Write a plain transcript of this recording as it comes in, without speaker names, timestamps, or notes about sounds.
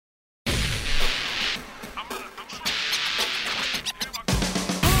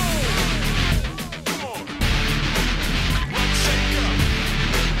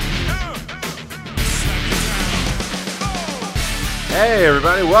Hey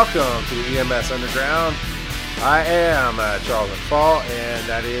everybody, welcome to the EMS Underground. I am Charles McFall, and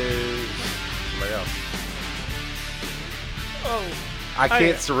that is somebody else. Oh, I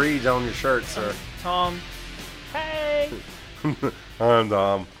can't read on your shirt, sir. Tom. Hey. I'm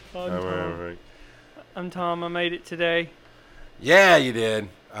Tom. I'm Tom. I made it today. Yeah, you did.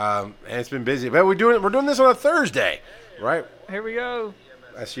 And it's been busy, but we're doing this on a Thursday, right? Here we go.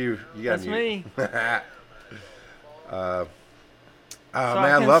 That's you. You got That's me. Oh So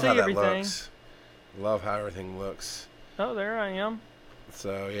man, I love how that everything. looks. Love how everything looks. Oh, there I am.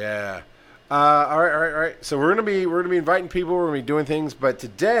 So yeah. All right. So we're gonna be inviting people. We're gonna be doing things, but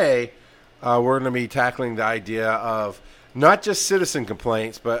today we're gonna be tackling the idea of not just citizen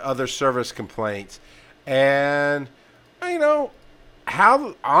complaints, but other service complaints, and you know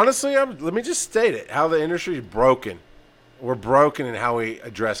how honestly, let me just state it: how the industry is broken. We're broken in how we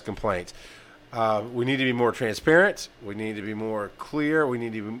address complaints. We need to be more transparent. We need to be more clear. We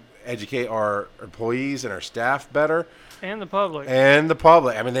need to educate our employees and our staff better. And the public.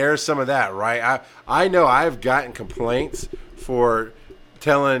 I mean, there's some of that, right? I know I've gotten complaints for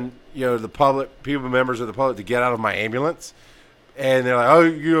telling, the public, people, members of the public to get out of my ambulance. And they're like,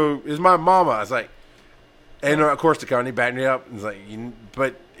 oh, it's my mama. I was like, and of course the company backed me up. And it's like,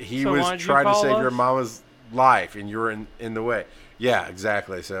 but he So was why'd you trying to call save us? your mama's life, and you're in the way. Yeah,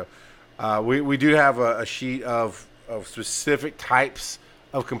 exactly. So we do have a sheet of specific types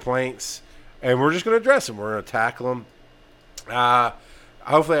of complaints, and we're just going to address them. We're going to tackle them.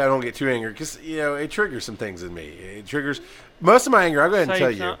 Hopefully I don't get too angry because, it triggers some things in me. It triggers most of my anger. I'll go ahead and tell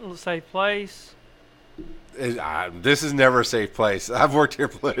you. Safe place. This is never a safe place. I've worked here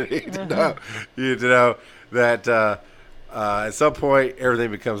plenty to know that at some point everything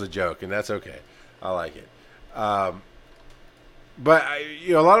becomes a joke, and that's okay. I like it. But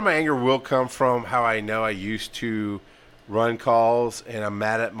a lot of my anger will come from how I know I used to run calls, and I'm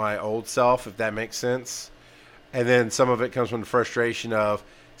mad at my old self, if that makes sense. And then some of it comes from the frustration of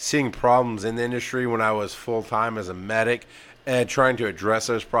seeing problems in the industry when I was full-time as a medic and trying to address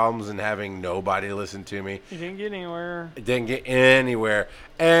those problems and having nobody listen to me. You didn't get anywhere. It didn't get anywhere.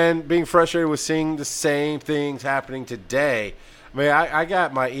 And being frustrated with seeing the same things happening today. I mean, I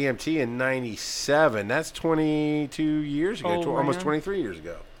got my EMT in 97. That's 22 years ago, Old almost man. 23 years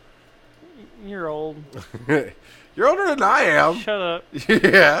ago. You're old. You're older than I am. Shut up.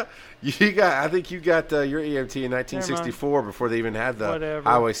 Yeah. I think you got your EMT in 1964 before they even had the Whatever.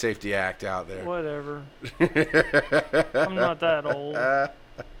 Highway Safety Act out there. Whatever. I'm not that old.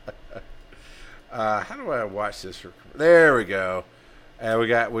 How do I watch this? There we go. We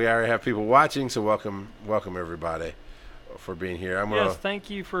already have people watching, so welcome everybody for being here. Yes, thank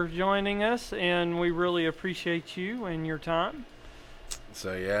you for joining us, and we really appreciate you and your time.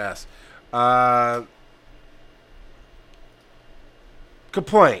 So yes,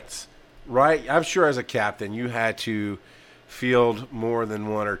 complaints, right? I'm sure as a captain you had to field more than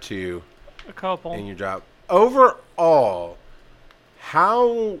one or two A couple. in your job. Overall,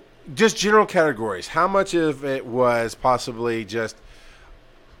 how just general categories? How much of it was possibly just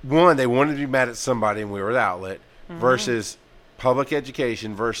one, they wanted to be mad at somebody and we were the outlet, versus public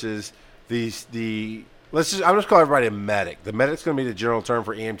education versus I'm just call everybody a medic. The medic's going to be the general term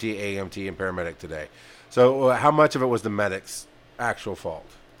for EMT, AMT, and paramedic today. So how much of it was the medic's actual fault?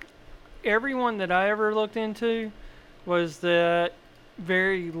 Everyone that I ever looked into was that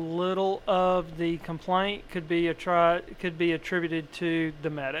very little of the complaint could be attributed to the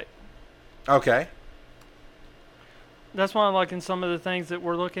medic. Okay. That's why, like, in some of the things that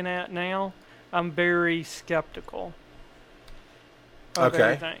we're looking at now, I'm very skeptical of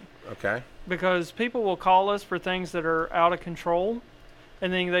everything. Okay. Because people will call us for things that are out of control,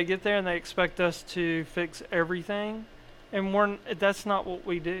 and then they get there and they expect us to fix everything, and that's not what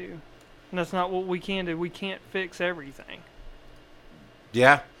we do. And that's not what we can do. We can't fix everything.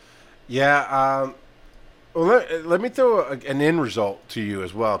 Yeah. Well, let me throw an end result to you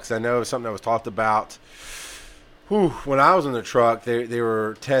as well, because I know it's something that was talked about. When I was in the truck, they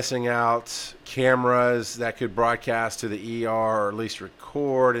were testing out cameras that could broadcast to the ER or at least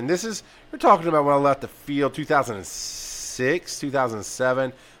record. And we're talking about when I left the field, 2006,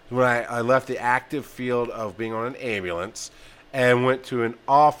 2007, when I left the active field of being on an ambulance and went to an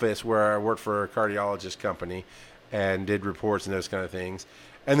office where I worked for a cardiologist company and did reports and those kind of things.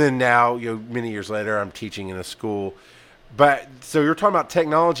 And then now, many years later, I'm teaching in a school. But so you're talking about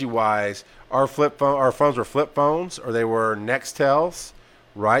technology-wise, our phones were flip phones, or they were Nextels,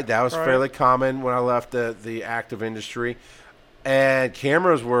 right? That was fairly common when I left the active industry. And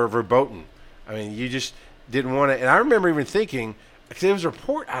cameras were verboten. I mean, you just didn't want to. And I remember even thinking, because it was a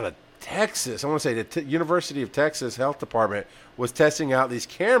report out of Texas, I want to say the University of Texas Health Department was testing out these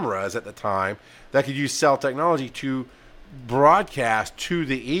cameras at the time that could use cell technology to broadcast to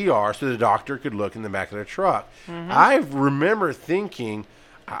the ER so the doctor could look in the back of their truck. I remember thinking,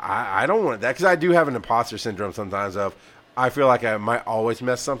 I don't want that, because I do have an imposter syndrome sometimes of I feel like I might always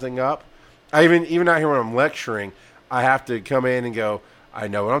mess something up. I even out here when I'm lecturing, I have to come in and go, I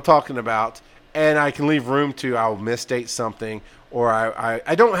know what I'm talking about, and I can leave room to I'll misstate something, or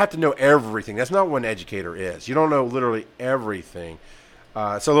I don't have to know everything. That's not what an educator is. You don't know literally everything. So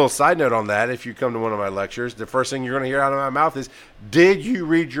a little side note on that, if you come to one of my lectures, the first thing you're going to hear out of my mouth is, did you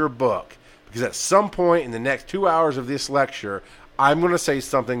read your book? Because at some point in the next 2 hours of this lecture, I'm going to say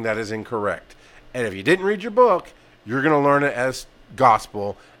something that is incorrect. And if you didn't read your book, you're going to learn it as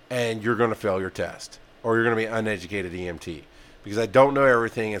gospel, and you're going to fail your test. Or you're going to be an uneducated EMT. Because I don't know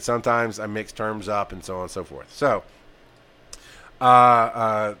everything, and sometimes I mix terms up and so on and so forth. So,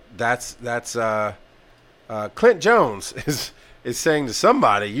 that's Clint Jones is saying to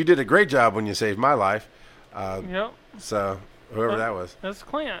somebody, you did a great job when you saved my life. Yep. So, whoever that was. That's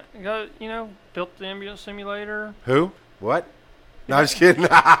Clint. You got, built the ambulance simulator. Who? What? No, I'm just kidding.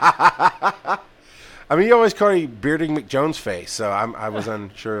 I mean, you always call me Bearding McJones face, so I was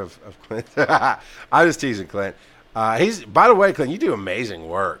unsure of Clint. I was teasing Clint. By the way, Clint, you do amazing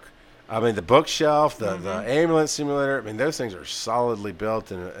work. I mean, the bookshelf, the ambulance simulator, I mean, those things are solidly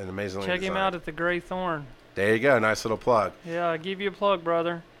built and amazingly Check designed. him out at the Gray Thorn. There you go. Nice little plug. Yeah, I give you a plug,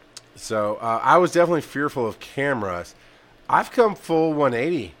 brother. So I was definitely fearful of cameras. I've come full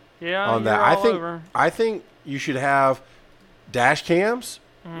 180 on that. I think you should have dash cams.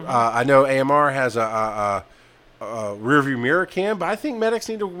 I know AMR has a rear view mirror cam, but I think medics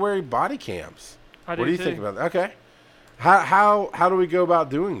need to wear body cams. What do you think about that? Okay. How do we go about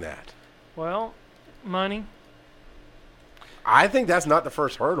doing that? Well, money. I think that's not the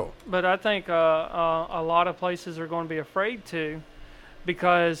first hurdle. But I think a lot of places are going to be afraid to,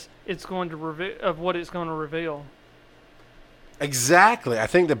 because it's going to what it's going to reveal. Exactly. I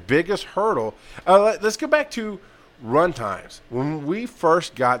think the biggest hurdle. Let's go back to run times. When we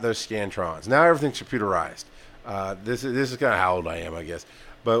first got those Scantrons, now everything's computerized. This is kind of how old I am, I guess.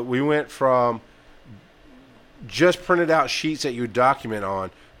 But we went from just printed out sheets that you would document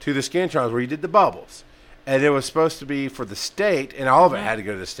on to the Scantrons where you did the bubbles. And it was supposed to be for the state, and all of it had to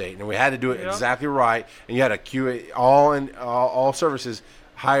go to the state, and we had to do it exactly right. And you had a QA, all services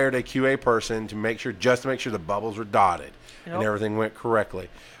hired a QA person to make sure the bubbles were dotted and everything went correctly.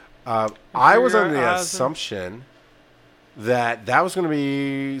 I was under the assumption that was going to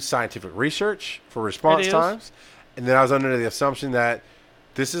be scientific research for response times, and then I was under the assumption that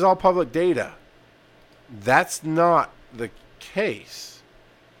this is all public data. That's not the case,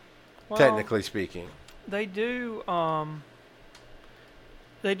 technically speaking. They do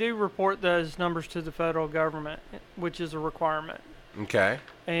report those numbers to the federal government, which is a requirement. Okay.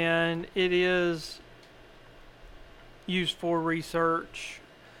 And it is used for research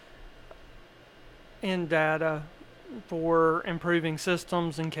and data for improving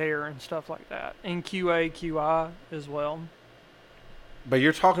systems and care and stuff like that. And QA, QI as well. But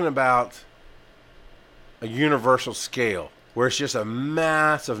you're talking about a universal scale, where it's just a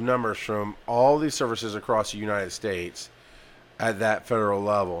mass of numbers from all these services across the United States at that federal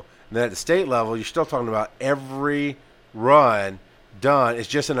level. And then at the state level, you're still talking about every run done. It's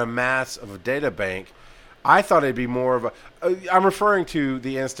just in a mass of a data bank. I thought it'd be more of a... I'm referring to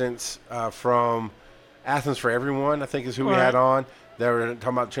the instance from Athens for Everyone, I think is who we had on. They were talking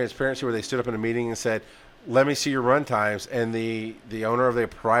about transparency, where they stood up in a meeting and said, let me see your run times. And the owner of the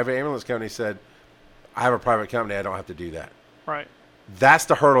private ambulance company said, I have a private company, I don't have to do that. Right. That's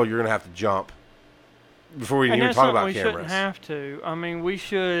the hurdle you're going to have to jump before we even talk about cameras. We shouldn't have to. I mean, we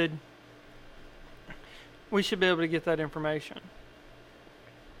should be able to get that information.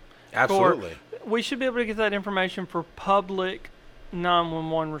 Absolutely. We should be able to get that information for public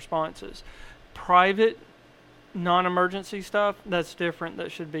 911 responses. Private, non-emergency stuff, that's different.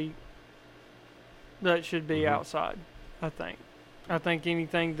 That should be outside, I think. I think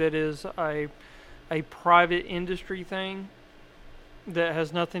anything that is a private industry thing that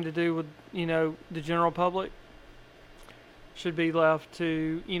has nothing to do with, the general public should be left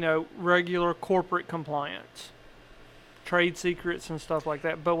to, regular corporate compliance, trade secrets and stuff like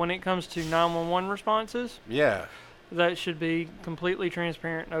that. But when it comes to 911 responses, that should be completely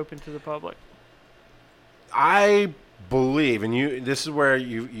transparent and open to the public. I believe, and this is where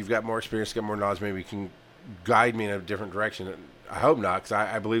you've got more experience, got more knowledge, maybe you can guide me in a different direction. I hope not, because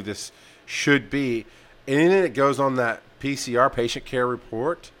I believe this should be anything that goes on that PCR, patient care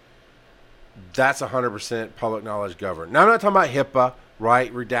report, that's 100% public knowledge governed. Now, I'm not talking about HIPAA,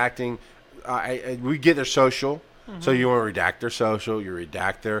 right? Redacting. We get their social, so you want to redact their social. You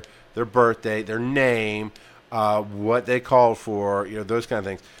redact their birthday, their name, what they called for. Those kind of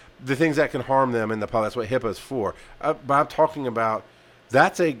things. The things that can harm them in the public. That's what HIPAA is for. But I'm talking about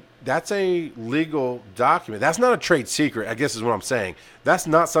that's a legal document. That's not a trade secret, I guess is what I'm saying. That's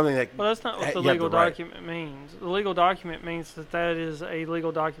not something that. Well, that's not what the legal document means. The legal document means that is a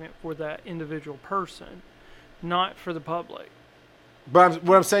legal document for that individual person, not for the public. But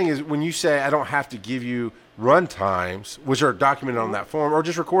what I'm saying is, when you say I don't have to give you run times, which are documented on that form or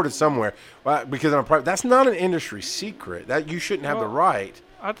just recorded somewhere, because I'm private, that's not an industry secret. That you shouldn't have the right,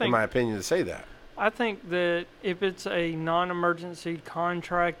 in my opinion, to say that. I think that if it's a non-emergency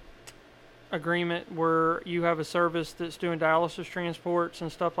contract agreement where you have a service that's doing dialysis transports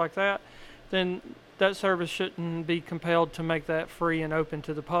and stuff like that, then that service shouldn't be compelled to make that free and open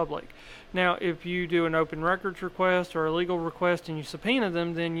to the public. Now, if you do an open records request or a legal request and you subpoena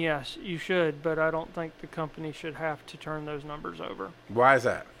them, then yes, you should, but I don't think the company should have to turn those numbers over. Why is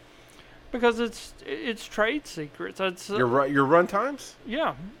that? Because it's trade secrets. Your run times?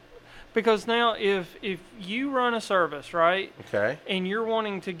 Yeah. Because now if you run a service, right? Okay. And you're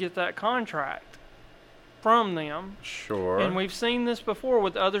wanting to get that contract from them. Sure. And we've seen this before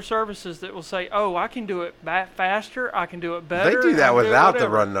with other services that will say, "Oh, I can do it faster. I can do it better." They do that without the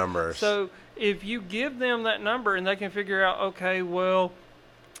run numbers. So if you give them that number and they can figure out, okay, well,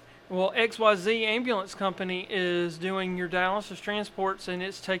 XYZ ambulance company is doing your dialysis transports and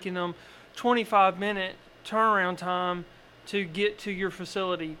it's taking them 25-minute turnaround time to get to your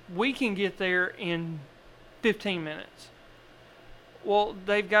facility. We can get there in 15 minutes. Well,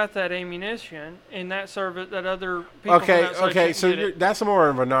 they've got that ammunition and that service that other people. Okay. So that's more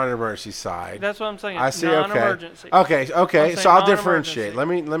of a non-emergency side. That's what I'm saying. I see. Non-emergency. Okay. So I'll differentiate. Let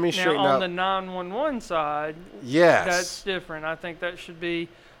me straighten now, up. on the 911 side, yes, that's different. I think that should be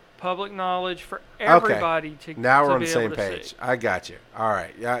public knowledge for everybody to. Now we're on the same page. See. I got you. All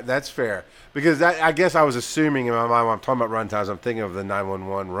right. Yeah, that's fair. Because I guess I was assuming in my mind when I'm talking about run times, I'm thinking of the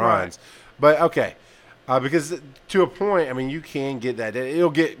 911 runs. Right. But okay. Because to a point, I mean, you can get that. It'll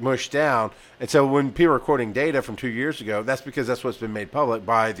get mushed down. And so when people are quoting data from 2 years ago, that's because that's what's been made public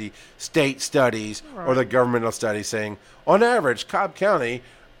by the state studies or the governmental studies saying, on average, Cobb County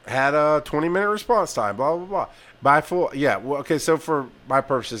had a 20-minute response time, blah, blah, blah. So for my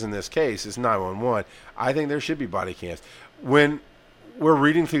purposes in this case, it's 911. I think there should be body cams. When we're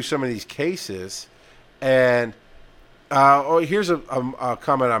reading through some of these cases and here's a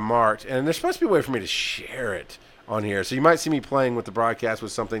comment I marked, and there's supposed to be a way for me to share it on here. So you might see me playing with the broadcast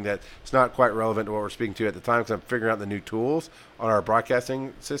with something that's not quite relevant to what we're speaking to at the time because I'm figuring out the new tools on our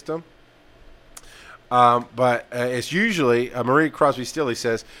broadcasting system. But it's usually, Marie Crosby Stilley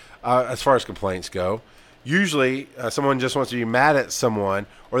says, as far as complaints go, usually someone just wants to be mad at someone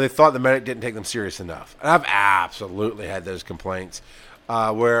or they thought the medic didn't take them serious enough. And I've absolutely had those complaints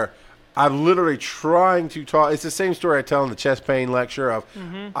where I'm literally trying to talk. It's the same story I tell in the chest pain lecture of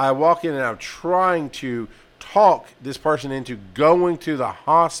I walk in and I'm trying to talk this person into going to the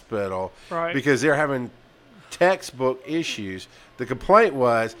hospital because they're having textbook issues. The complaint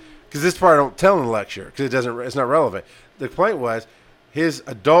was, because this part I don't tell in the lecture because it's not relevant. The complaint was his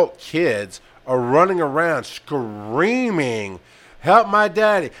adult kids are running around screaming, "Help my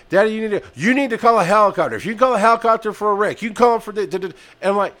daddy. Daddy, you need to call a helicopter. If you can call a helicopter for a wreck, you can call him for the." And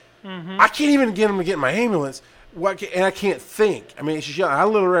I'm like, I can't even get him to get in my ambulance, and I can't think. I mean, she's yelling. I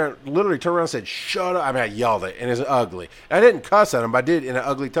literally turned around and said, "Shut up." I mean, I yelled it, and it's ugly. I didn't cuss at him, but I did in an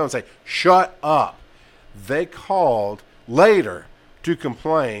ugly tone say, "Shut up." They called later to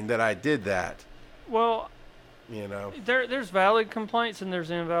complain that I did that. Well, there's valid complaints and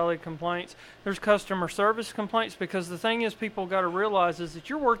there's invalid complaints. There's customer service complaints because the thing is people got to realize is that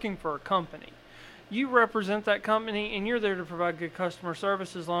you're working for a company. You represent that company, and you're there to provide good customer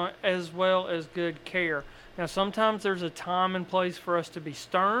service as well as good care. Now, sometimes there's a time and place for us to be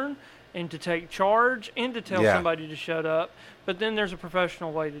stern and to take charge and to tell somebody to shut up, but then there's a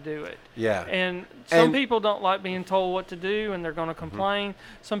professional way to do it. Yeah. And some people don't like being told what to do, and they're going to complain.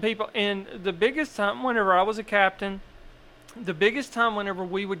 Some people, and the biggest time, whenever I was a captain, whenever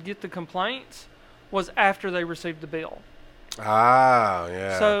we would get the complaints was after they received the bill. Ah,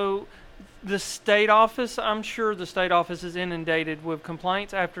 yeah. So the state office, I'm sure the state office is inundated with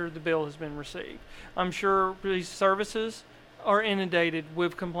complaints after the bill has been received. I'm sure these services are inundated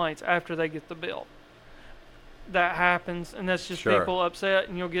with complaints after they get the bill. that happens, and that's just Sure. people upset,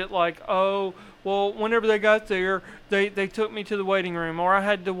 and you'll get like, oh, well, whenever they got there, they took me to the waiting room, or I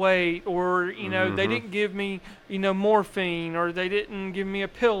had to wait, or, you know, they didn't give me, you know, morphine, or they didn't give me a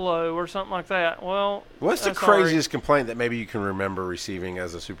pillow, or something like that. Well, What's the sorry. craziest complaint that maybe you can remember receiving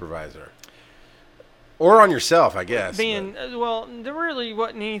as a supervisor? Or on yourself, I guess. Well, there really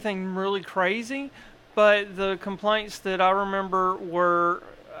wasn't anything really crazy, but the complaints that I remember were,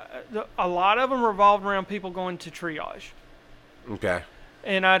 a lot of them revolved around people going to triage. Okay.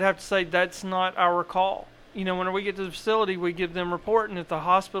 And I'd have to say that's not our call. You know, when we get to the facility, we give them report, and if the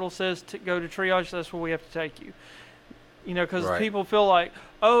hospital says to go to triage, that's where we have to take you. You know, because Right. people feel like,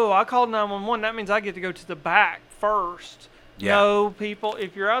 oh, I called 911, that means I get to go to the back first. Yeah. No, people,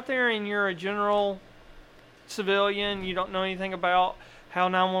 if you're out there and you're a general civilian, you don't know anything about how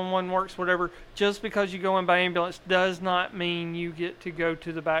 911 works, whatever, just because you go in by ambulance does not mean you get to go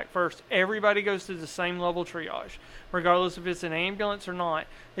to the back first. Everybody goes to the same level triage, regardless if it's an ambulance or not.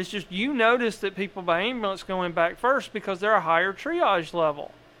 It's just you notice that people by ambulance go in back first because they're a higher triage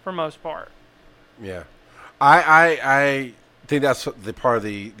level for most part. Yeah. I think that's the part of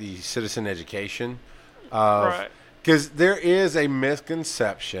the citizen education. Right. Because there is a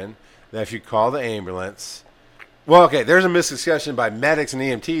misconception that if you call the ambulance, well, okay, there's a misconception by medics and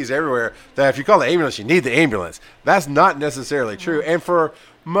EMTs everywhere that if you call the ambulance, you need the ambulance. That's not necessarily true. And for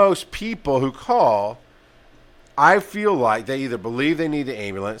most people who call, I feel like they either believe they need the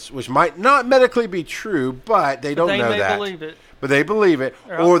ambulance, which might not medically be true, but they don't know They that. believe it. But they believe it,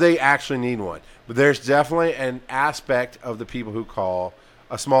 Right. or they actually need one. But there's definitely an aspect of the people who call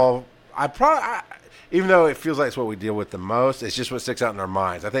a small. Even though it feels like it's what we deal with the most, it's just what sticks out in our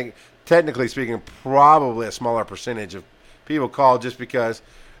minds. I think, technically speaking, probably a smaller percentage of people call just because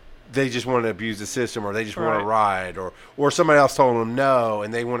they just want to abuse the system, or they just want to ride, or somebody else told them no,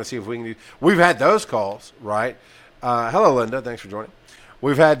 and they want to see if we can do. We've had those calls, right? Hello, Linda. Thanks for joining.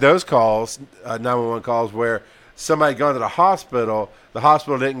 We've had those calls, 911 calls, where somebody gone to the hospital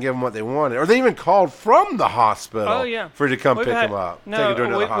didn't give them what they wanted, or they even called from the hospital for you to come pick them up, take them to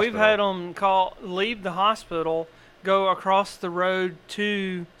another hospital. We've had them leave the hospital, go across the road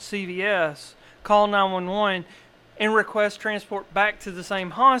to CVS, call 911, and request transport back to the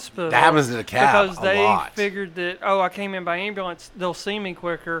same hospital. That happens to the cab because they a lot. figured that, oh, I came in by ambulance, they'll see me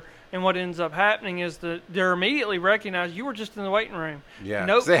quicker. And what ends up happening is that they're immediately recognized you were just in the waiting room. Yeah,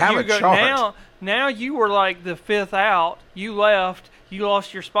 nope. they have a chart. Now you were like the fifth out. You left. You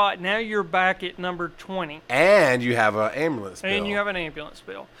lost your spot. Now you're back at number 20. And you have an ambulance bill. And you have an ambulance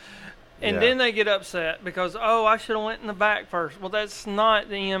bill. And Yeah. then they get upset because, oh, I should have went in the back first. Well, that's not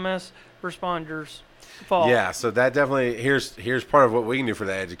the EMS responders' fault. Yeah, so that definitely, here's part of what we can do for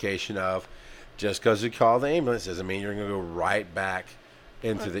the education of, just because you call the ambulance doesn't mean you're going to go right back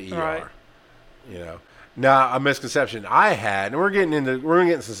into the ER. Right. You know. Now, a misconception I had, and we're getting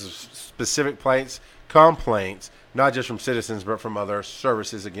some specific complaints, not just from citizens, but from other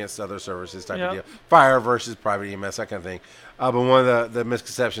services against other services type of deal. Fire versus private EMS, that kind of thing. But one of the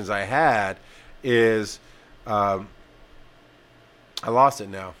misconceptions I had is, I lost it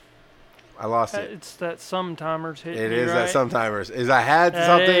now. I lost it. It's that sometimers hitting It you, is right? that sometimers. Is I had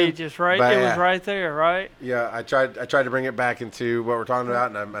something. Hey, just right. but, It was right there, right? Yeah, I tried to bring it back into what we're talking about,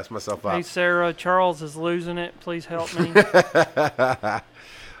 and I messed myself up. Hey, Sarah, Charles is losing it. Please help me.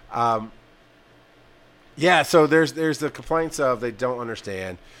 Yeah, so there's the complaints of they don't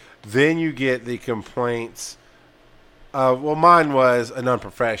understand. Then you get the complaints of, well, mine was an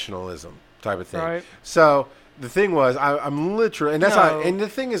unprofessionalism type of thing. Right. So the thing was, I'm literally, and that's and the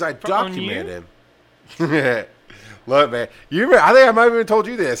thing is, I documented. Look, man, I think I might have even told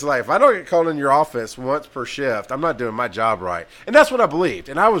you this. Like, if I don't get called in your office once per shift, I'm not doing my job right. And that's what I believed,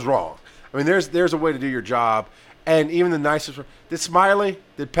 and I was wrong. I mean, there's a way to do your job. And even the nicest,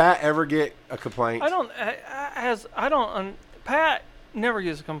 did Pat ever get a complaint? Pat never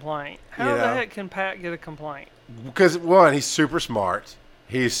gets a complaint. How the heck can Pat get a complaint? Because, one, he's super smart.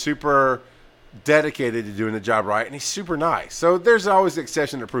 He's super dedicated to doing the job right, and he's super nice. So there's always the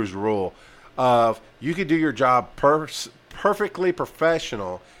exception that proves the rule of you could do your job perfectly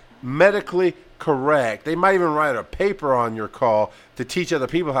professional, medically correct. They might even write a paper on your call to teach other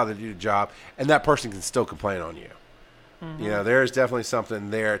people how to do the job, and that person can still complain on you. Mm-hmm. You know, there's definitely something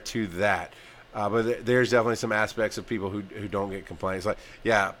there to that. But there's definitely some aspects of people who don't get complaints. Like,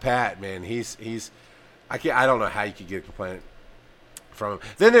 yeah, Pat, man, I don't know how you could get a complaint from him.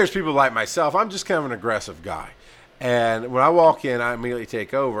 Then there's people like myself. I'm just kind of an aggressive guy. And when I walk in, I immediately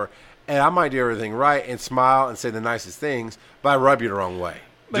take over. And I might do everything right and smile and say the nicest things, but I rub you the wrong way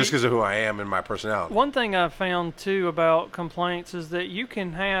just because of who I am and my personality. One thing I've found, too, about complaints is that you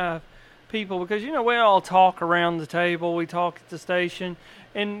can have people, because we all talk around the table, we talk at the station,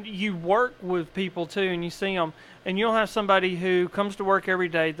 and you work with people too, and you see them, and you'll have somebody who comes to work every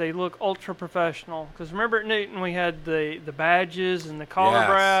day. They look ultra professional, because remember at Newton we had the badges and the collar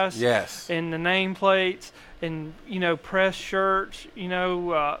brass, Yes. and the nameplates, and press shirts,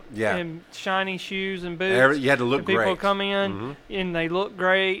 and shiny shoes and boots. You had to look and people great. come in and they look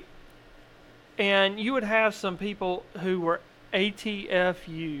great, and you would have some people who were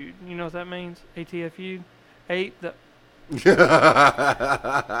ATFU'd. You know what that means? ATFU'd?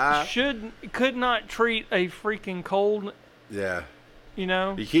 Could not treat a freaking cold. Yeah. You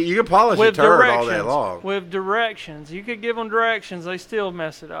can polish a turd all day long. With directions. You could give them directions, they still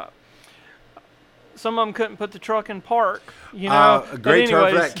mess it up. Some of them couldn't put the truck in park. A great term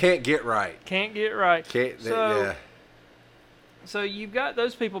for that, can't get right. Can't get right. So you've got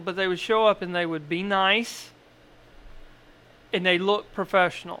those people, but they would show up and they would be nice and they look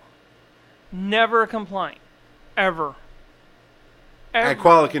professional. Never a complaint. Ever. And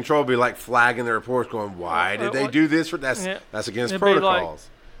quality control would be like flagging the reports, going, "Why did they do this? That's against protocols."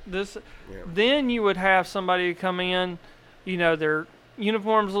 Then you would have somebody come in, their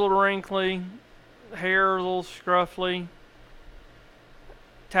uniform's a little wrinkly, hair a little scruffy,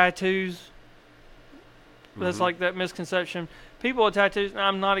 tattoos. That's like that misconception. People with tattoos, and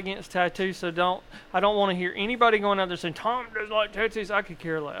I'm not against tattoos, so I don't want to hear anybody going out there saying, Tom doesn't like tattoos. I could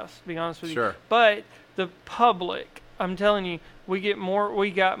care less, to be honest with you. But the public, I'm telling you, we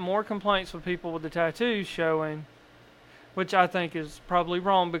got more complaints with people with the tattoos showing, which I think is probably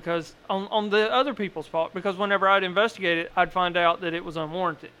wrong, because on the other people's fault, because whenever I'd investigate it, I'd find out that it was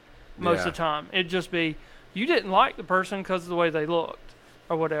unwarranted most of the time. It'd just be, you didn't like the person because of the way they looked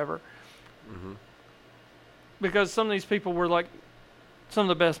or whatever. Mm-hmm. Because some of these people were like some of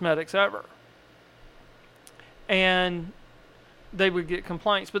the best medics ever. And they would get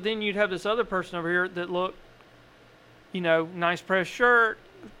complaints. But then you'd have this other person over here that looked, nice pressed shirt,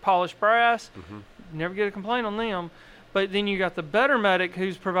 polished brass. Mm-hmm. Never get a complaint on them. But then you got the better medic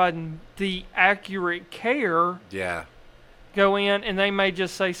who's providing the accurate care. Yeah. Go in and they may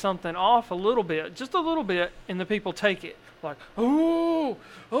just say something off a little bit, just a little bit, and the people take it. Like, oh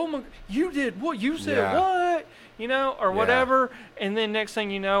my, you did what? You said what? Or whatever. And then next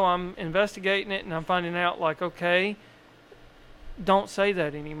thing you know, I'm investigating it and I'm finding out, like, okay, don't say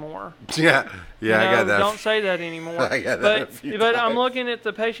that anymore. Yeah, I got that. Don't say that anymore. I got that. But I'm looking at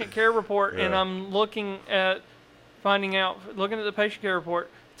the patient care report and I'm looking at looking at the patient care report,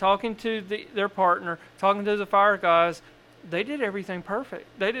 talking to their partner, talking to the fire guys. They did everything perfect.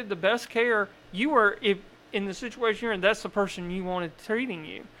 They did the best care. If in the situation you're in, that's the person you wanted treating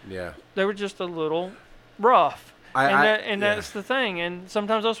you. Yeah. They were just a little rough. That's the thing. And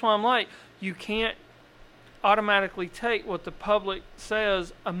sometimes that's why I'm like, you can't automatically take what the public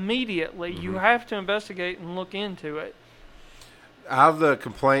says immediately. Mm-hmm. You have to investigate and look into it. Out of the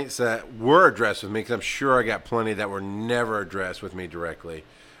complaints that were addressed with me, because I'm sure I got plenty that were never addressed with me directly,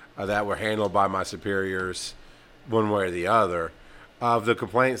 that were handled by my superiors one way or the other. Of the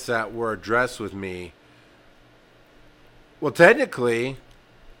complaints that were addressed with me, well, technically,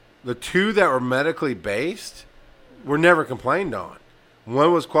 the two that were medically based were never complained on.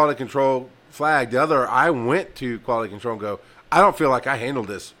 One was quality control flagged. The other, I went to quality control and go, I don't feel like I handled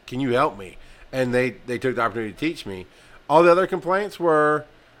this. Can you help me? And they took the opportunity to teach me. All the other complaints were,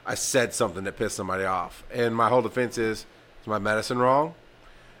 I said something that pissed somebody off. And my whole defense is my medicine wrong?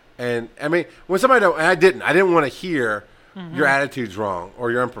 And, I mean, when somebody I didn't want to hear your attitude's wrong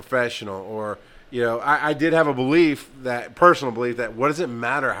or you're unprofessional or, I did have a personal belief that what does it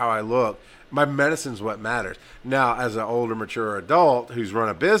matter how I look? My medicine's what matters. Now, as an older, mature adult who's run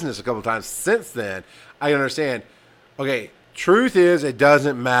a business a couple of times since then, I understand, okay, truth is it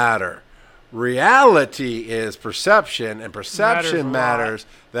doesn't matter. Reality is perception, and perception matters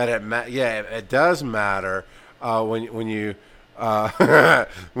that it does matter when you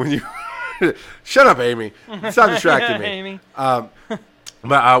when you shut up, Amy. Stop distracting me. Amy.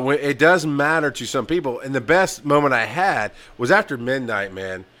 But it does matter to some people. And the best moment I had was after midnight,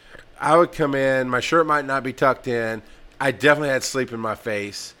 man. I would come in. My shirt might not be tucked in. I definitely had sleep in my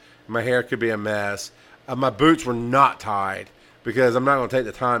face. My hair could be a mess. My boots were not tied because I'm not going to take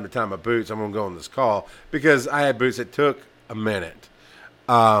the time to tie my boots. I'm going to go on this call because I had boots that took a minute.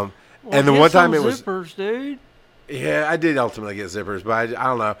 And the one time it was zippers, dude. Yeah, I did ultimately get zippers, but I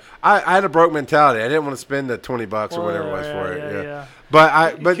don't know. I had a broke mentality. I didn't want to spend the $20 or whatever it was for it. Yeah.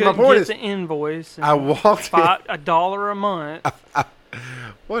 But my point is, the invoice. I walked $1 a month.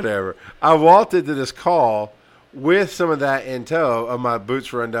 Whatever. I walked into this call with some of that in tow. Of my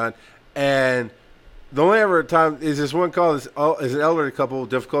boots were undone, and The only ever time is this one call is an elderly couple with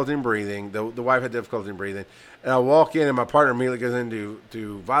difficulty in breathing. The wife had difficulty in breathing. And I walk in, and my partner immediately goes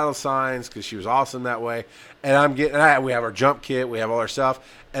into vital signs because she was awesome that way. And we have our jump kit, we have all our stuff,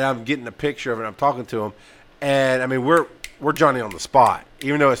 and I'm getting a picture of it. I'm talking to him, and I mean we're Johnny on the spot,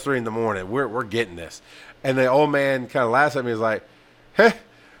 even though it's 3 a.m. We're getting this. And the old man kind of laughs at me. He's like, "Hey,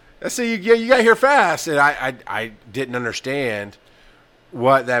 I see you got here fast." And I didn't understand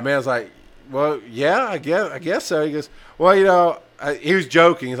what that man was like. Well, yeah, I guess so. He goes, well, he was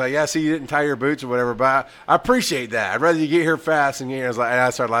joking. He's like, yeah, see, you didn't tie your boots or whatever, but I appreciate that. I'd rather you get here fast and get here. And I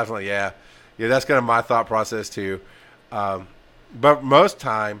started laughing like, yeah, that's kind of my thought process too. But most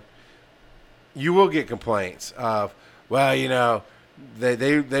time, you will get complaints of, well,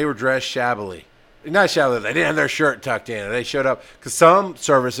 they were dressed shabbily. Not shabbily. They didn't have their shirt tucked in. They showed up because some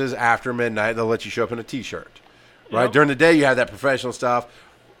services after midnight they'll let you show up in a t-shirt. Right During the day, you have that professional stuff.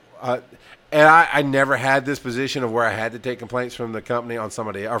 And I never had this position of where I had to take complaints from the company on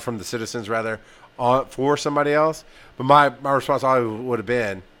somebody, or from the citizens rather, for somebody else. But my response always would have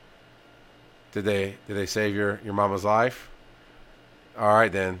been, did they save your mama's life? All right,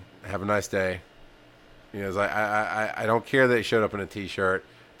 then have a nice day. It's like I don't care that they showed up in a t-shirt.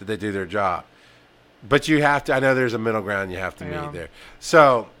 Did they do their job? But you have to. I know there's a middle ground you have to meet there.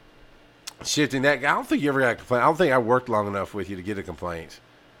 So shifting that, I don't think you ever got a complaint. I don't think I worked long enough with you to get a complaint.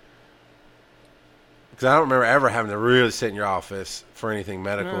 Because I don't remember ever having to really sit in your office for anything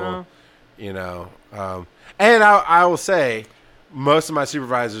medical, And I will say, most of my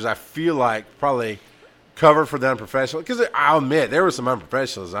supervisors, I feel like probably covered for the unprofessional. Because I'll admit, there were some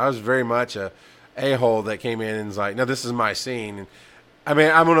unprofessionals. I was very much a a-hole that came in and was like, no, this is my scene. And I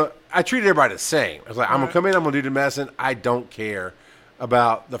mean, I treated everybody the same. I was like, I'm going to come in, I'm going to do the medicine. I don't care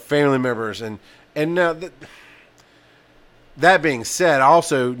about the family members. And that being said, I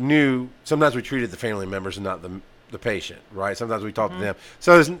also knew sometimes we treated the family members and not the patient, right? Sometimes we talked to them.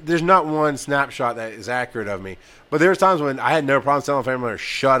 So there's not one snapshot that is accurate of me. But there's times when I had no problem telling a family member,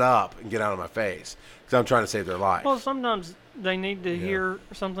 shut up and get out of my face because I'm trying to save their life. Well, sometimes they need to hear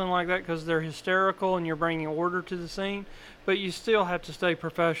something like that because they're hysterical and you're bringing order to the scene. But you still have to stay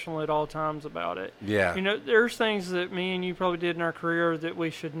professional at all times about it. Yeah. There's things that me and you probably did in our career that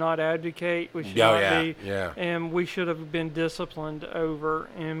we should not advocate. We should not be. Yeah. And we should have been disciplined over.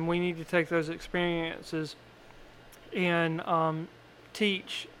 And we need to take those experiences and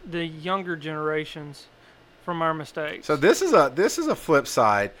teach the younger generations from our mistakes. So this is a flip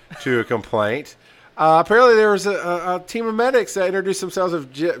side to a complaint. Apparently there was a team of medics that introduced themselves.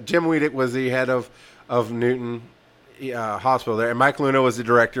 Jim Wiedek was the head of Newton Hospital there, and Mike Luna was the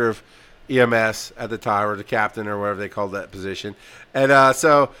director of EMS at the time, or the captain, or whatever they called that position. And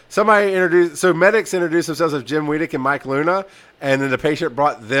so medics introduced themselves as Jim Wiedek and Mike Luna, and then the patient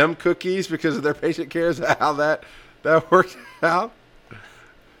brought them cookies because of their patient care. Is that how that worked out?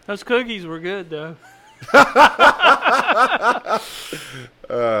 Those cookies were good, though.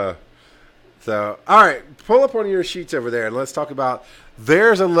 So, all right, pull up one of your sheets over there, and let's talk about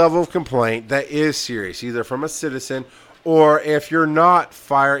there's a level of complaint that is serious, either from a citizen or if you're not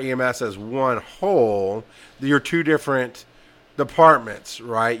fire EMS as one whole, you're two different departments,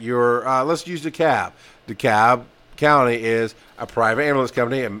 right? Let's use DeKalb. DeKalb County is a private ambulance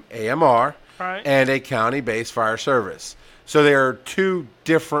company, AMR, right, and a county-based fire service. So they are two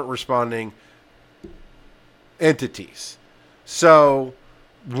different responding entities. So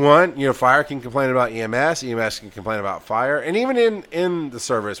one, fire can complain about EMS, EMS can complain about fire, and even in the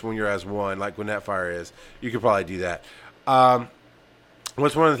service when you're as one, like when that fire is, you could probably do that.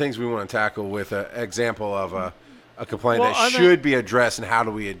 What's one of the things we want to tackle with an example of a complaint that should be addressed, and how do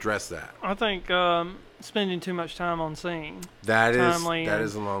we address that? I think spending too much time on scene. That is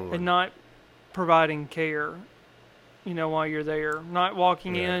a long one. And not providing care, while you're there. Not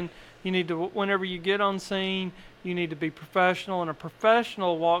walking in. You need to, whenever you get on scene, you need to be professional, and a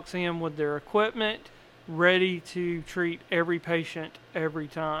professional walks in with their equipment ready to treat every patient every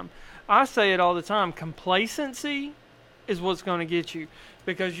time. I say it all the time, complacency is what's going to get you,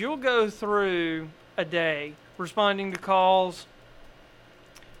 because you'll go through a day responding to calls,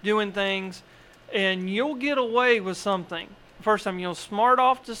 doing things, and you'll get away with something. First time you'll smart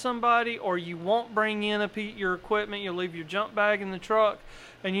off to somebody, or you won't bring in your equipment, you'll leave your jump bag in the truck,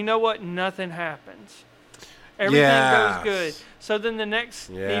 and you know what? Nothing happens. Everything goes good. So then the next,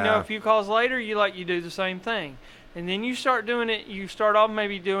 a few calls later, you do the same thing. And then you start doing it, you start off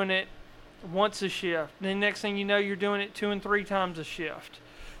maybe doing it once a shift. Then next thing you know, you're doing it 2 and 3 times a shift.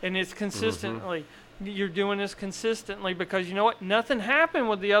 And it's consistently. you're doing this consistently because you know what? Nothing happened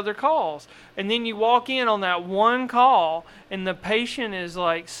with the other calls. And then you walk in on that one call and the patient is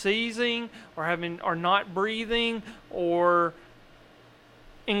like seizing or not breathing or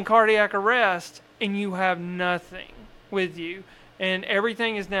in cardiac arrest and you have nothing with you. And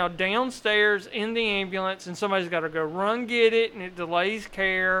everything is now downstairs in the ambulance and somebody's got to go run get it and it delays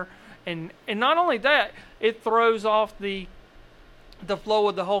care. And not only that, it throws off the flow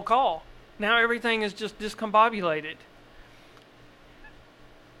of the whole call. Now everything is just discombobulated.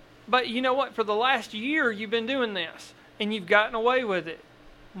 But you know what? For the last year, you've been doing this, and you've gotten away with it.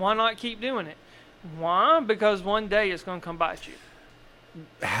 Why not keep doing it? Why? Because one day it's going to come bite you.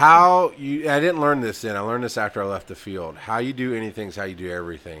 I didn't learn this then. I learned this after I left the field. How you do anything is how you do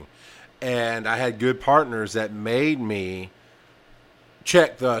everything. And I had good partners that made me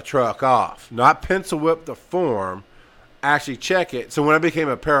check the truck off, not pencil whip the form, actually check it. So when I became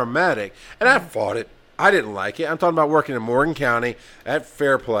a paramedic, and I fought it, I didn't like it. I'm talking about working in Morgan County at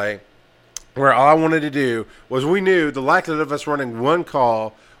Fairplay, where all I wanted to do was we knew the likelihood of us running one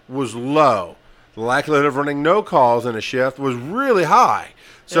call was low. The likelihood of running no calls in a shift was really high.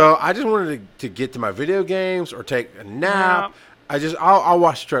 So I just wanted to get to my video games or take a nap. I'll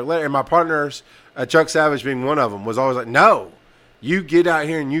watch the truck later. And my partners, Chuck Savage being one of them, was always like, no, you get out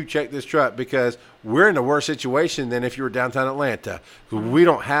here and you check this truck because we're in a worse situation than if you were downtown Atlanta. We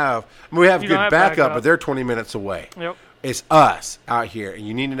don't have, we have good backup, but they're 20 minutes away. Yep. It's us out here, and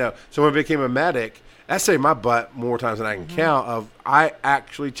you need to know. So when I became a medic, that saved my butt more times than I can count. I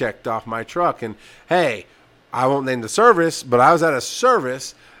actually checked off my truck, and hey, I won't name the service, but I was at a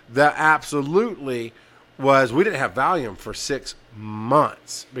service that absolutely was. We didn't have Valium for 6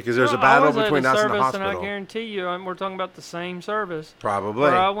 months because there's a battle between us and the hospital. And I guarantee you, we're talking about the same service. Probably.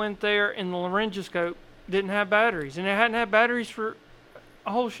 Where I went there, and the laryngoscope didn't have batteries, and it hadn't had batteries for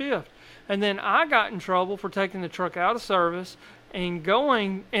a whole shift. And then I got in trouble for taking the truck out of service and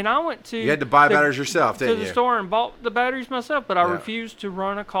going, and I went to... You had to buy batteries yourself, didn't you? To the store and bought the batteries myself, but I refused to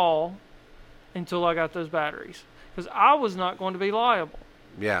run a call until I got those batteries because I was not going to be liable.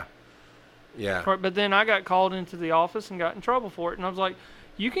 Yeah. Yeah. But then I got called into the office and got in trouble for it, and I was like,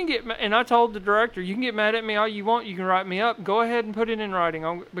 you can get... And I told the director, you can get mad at me all you want, you can write me up, go ahead and put it in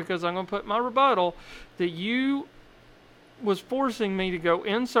writing because I'm going to put my rebuttal that you was forcing me to go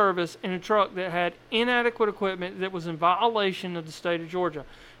in service in a truck that had inadequate equipment that was in violation of the state of Georgia.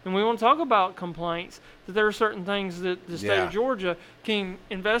 And we want to talk about complaints, that there are certain things that the state of Georgia can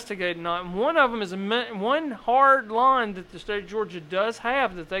investigate and not. And one of them is one hard line that the state of Georgia does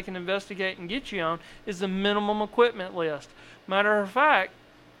have that they can investigate and get you on is the minimum equipment list. Matter of fact,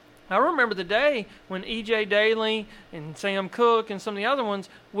 I remember the day when E.J. Daly and Sam Cook and some of the other ones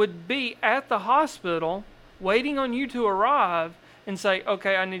would be at the hospital waiting on you to arrive and say,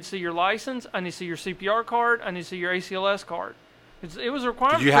 okay, I need to see your license, I need to see your CPR card, I need to see your ACLS card. It was a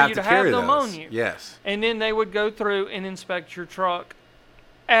requirement for you to have them on you. Yes. And then they would go through and inspect your truck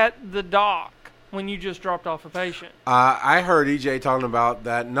at the dock when you just dropped off a patient. I heard EJ talking about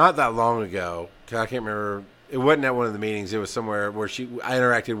that not that long ago. Cause I can't remember. It wasn't at one of the meetings. It was somewhere where I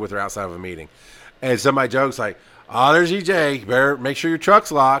interacted with her outside of a meeting. And somebody jokes like, oh, there's EJ. You better make sure your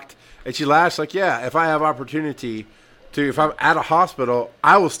truck's locked. And she laughs like, yeah, if I have opportunity to, if I'm at a hospital,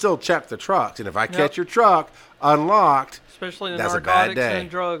 I will still check the trucks. And if I catch your truck unlocked, especially the that's narcotics and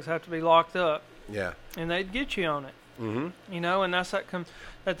drugs have to be locked up. Yeah. And they'd get you on it. Mm-hmm. You know, and that's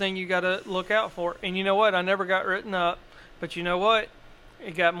that thing you got to look out for. And you know what? I never got written up. But you know what?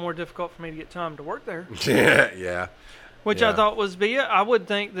 It got more difficult for me to get time to work there. Yeah. Which I thought was I would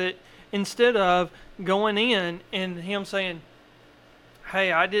think that instead of going in and him saying,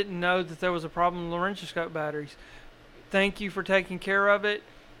 hey, I didn't know that there was a problem with laryngoscope batteries. Thank you for taking care of it.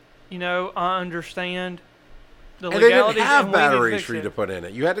 You know, I understand the legalities. And they didn't have batteries for you to put in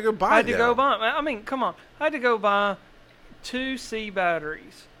it. You had to go buy them. I had to go buy them. I mean, come on. I had to go buy 2 C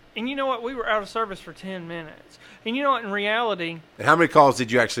batteries. And you know what? We were out of service for 10 minutes. And you know what? In reality... And how many calls did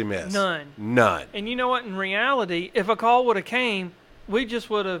you actually miss? None. And you know what? In reality, if a call would have came, we just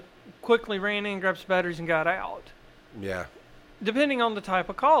would have quickly ran in, grabbed some batteries, and got out. Yeah. Depending on the type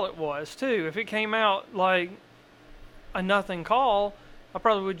of call it was, too. If it came out like a nothing call, I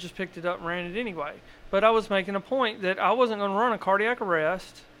probably would have just picked it up and ran it anyway. But I was making a point that I wasn't going to run a cardiac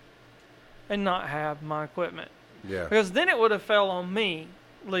arrest and not have my equipment. Yeah. Because then it would have fell on me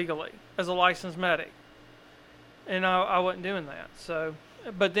legally as a licensed medic. And I wasn't doing that. So,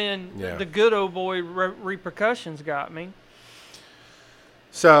 but then the good old boy repercussions got me.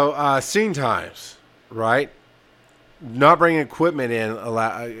 So, scene times, right? Not bringing equipment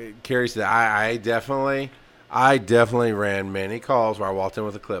in carries that. I definitely, I definitely ran many calls where I walked in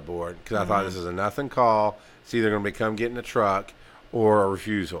with a clipboard because I thought this is a nothing call. It's either going to be come get in the truck or a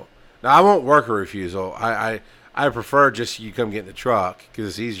refusal. Now, I won't work a refusal. I prefer just you come get in the truck because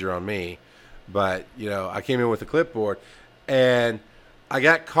it's easier on me. But, I came in with a clipboard, and I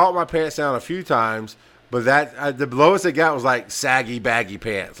got caught my pants down a few times, but the lowest it got was like saggy, baggy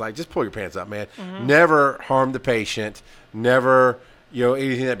pants. Like, just pull your pants up, man. Never harm the patient. Never,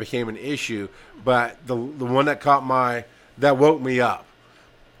 anything that became an issue. But the one that woke me up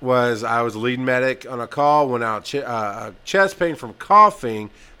was I was a lead medic on a call when chest pain from coughing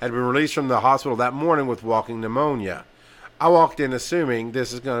had been released from the hospital that morning with walking pneumonia. I walked in assuming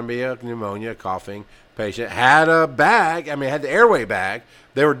this is going to be a pneumonia coughing patient. Had a bag. Had the airway bag.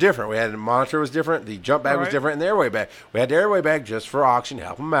 They were different. We had the monitor was different. The jump bag was different, and the airway bag. We had the airway bag just for oxygen to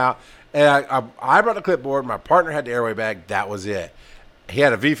help him out. And I brought the clipboard. My partner had the airway bag. That was it. He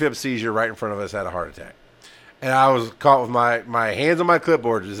had a VFib seizure right in front of us, had a heart attack. And I was caught with my hands on my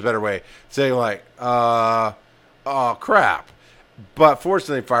clipboard, is a better way, saying like, oh, crap. But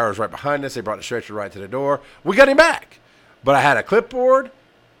fortunately, fire was right behind us. They brought the stretcher right to the door. We got him back. But I had a clipboard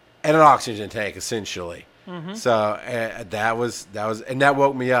and an oxygen tank, essentially. So that was, and that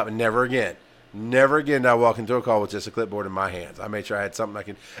woke me up. And never again did I walk into a call with just a clipboard in my hands. I made sure I had something I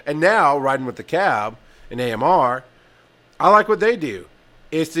could. And now, riding with the cab in AMR, I like what they do.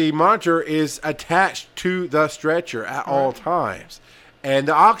 It's the monitor is attached to the stretcher at all times. And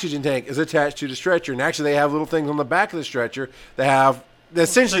the oxygen tank is attached to the stretcher. And actually, they have little things on the back of the stretcher that have,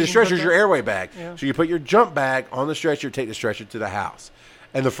 essentially, the stretcher is your airway bag. Yeah. So you put your jump bag on the stretcher, take the stretcher to the house.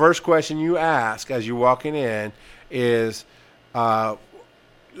 And the first question you ask as you're walking in is a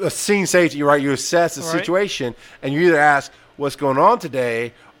scene safety, right? You assess the situation, and you either ask, what's going on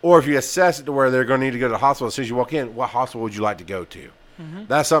today? Or if you assess it to where they're going to need to go to the hospital, as soon as you walk in, what hospital would you like to go to?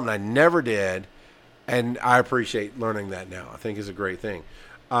 That's something I never did, and I appreciate learning that now. I think is a great thing.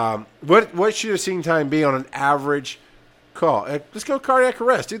 What should a scene time be on an average call? Let's go cardiac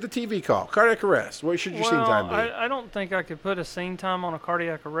arrest. Do the TV call. Cardiac arrest. What should your scene time be? I don't think I could put a scene time on a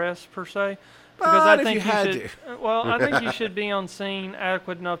cardiac arrest per se. Because I think I think you should be on scene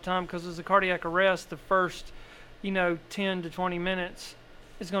adequate enough time because as a cardiac arrest, the first, 10 to 20 minutes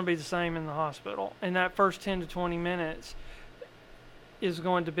is going to be the same in the hospital. And that first 10 to 20 minutes is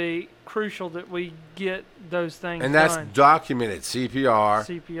going to be crucial that we get those things and that's done. Documented.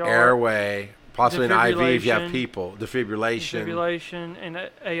 CPR, airway, possibly an IV if you have people, defibrillation, and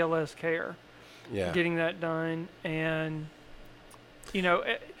ALS care. Yeah. Getting that done. And,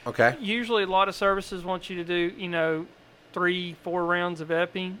 okay. Usually a lot of services want you to do, 3-4 rounds of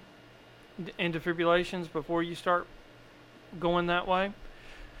epi and defibrillations before you start going that way.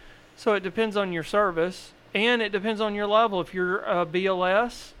 So it depends on your service. And it depends on your level. If you're a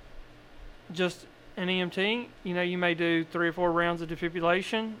BLS, just an EMT, you may do 3 or 4 rounds of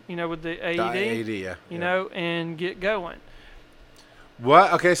defibrillation, with the AED. And get going.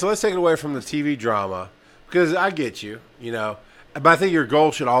 What? Okay, so let's take it away from the TV drama because I get you, but I think your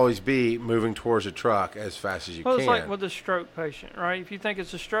goal should always be moving towards a truck as fast as you can. Well, it's like with a stroke patient, right? If you think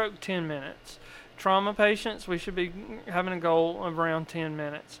it's a stroke, 10 minutes. Trauma patients, we should be having a goal of around 10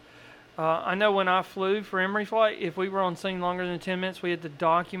 minutes. I know when I flew for Emory flight, if we were on scene longer than 10 minutes, we had to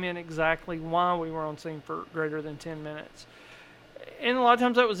document exactly why we were on scene for greater than 10 minutes. And a lot of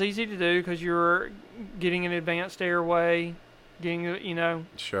times that was easy to do because you're getting an advanced airway, getting,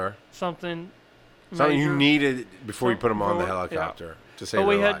 sure, something you needed before you put them on the helicopter to save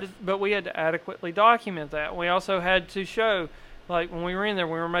their life. But we had to adequately document that. We also had to show, like when we were in there,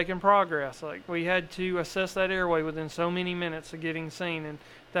 we were making progress. Like we had to assess that airway within so many minutes of getting seen, and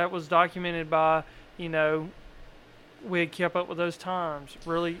that was documented by, we had kept up with those times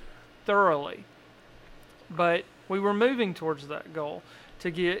really thoroughly. But we were moving towards that goal to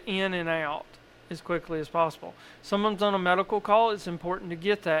get in and out as quickly as possible. Someone's on a medical call, it's important to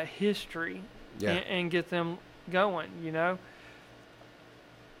get that history and get them going,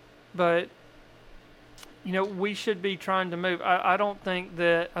 But, we should be trying to move. I think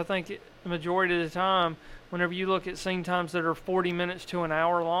the majority of the time, whenever you look at scene times that are 40 minutes to an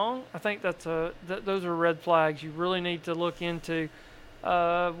hour long, I think those are red flags. You really need to look into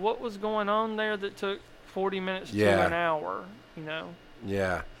what was going on there that took 40 minutes to an hour,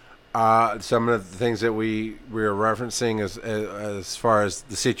 Yeah. Some of the things that we are referencing as far as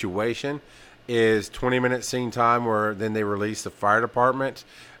the situation is 20-minute scene time where then they release the fire department,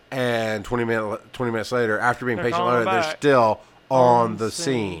 and 20 minutes later, after being patient loaded, they're still on the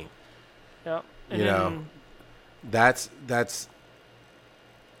scene. Yep. That's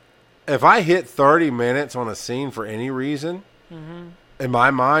if I hit 30 minutes on a scene for any reason, in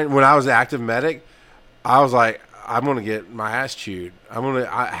my mind, when I was an active medic, I was like, I'm going to get my ass chewed.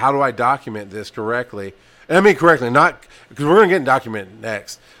 How do I document this correctly? And I mean correctly, not because we're going to get documented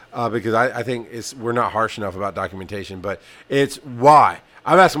next. Because I think we're not harsh enough about documentation, but it's why.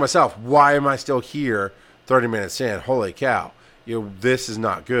 I'm asking myself, why am I still here 30 minutes in? Holy cow. This is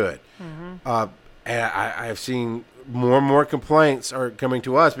not good. Mm-hmm. And I've seen more and more complaints are coming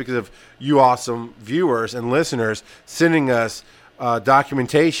to us because of you awesome viewers and listeners sending us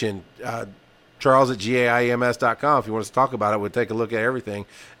documentation. Charles at GAIEMS.com. If you want us to talk about it, we'll take a look at everything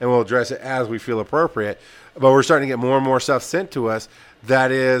and we'll address it as we feel appropriate. But we're starting to get more and more stuff sent to us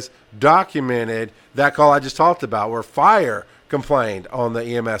that is documented. That call I just talked about where fire complained on the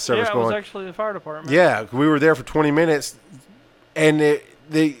EMS service. Yeah, it was actually the fire department. Yeah, we were there for 20 minutes, and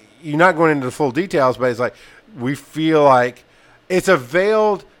you're not going into the full details, but it's like we feel like it's a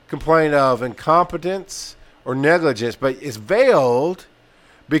veiled complaint of incompetence or negligence, but it's veiled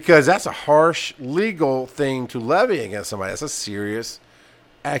because that's a harsh legal thing to levy against somebody. That's a serious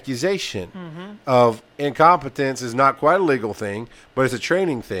accusation of incompetence is not quite a legal thing, but it's a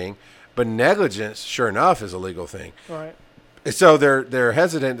training thing. But negligence, sure enough, is a legal thing. Right. So they're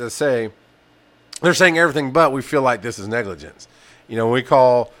hesitant to say, they're saying everything but we feel like this is negligence. We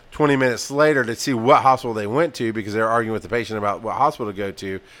call 20 minutes later to see what hospital they went to because they're arguing with the patient about what hospital to go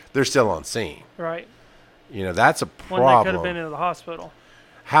to. They're still on scene. Right. That's a problem. When they could have been in the hospital.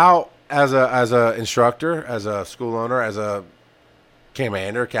 How, as a instructor, as a school owner, as a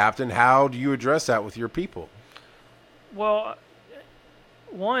commander, captain, how do you address that with your people? Well,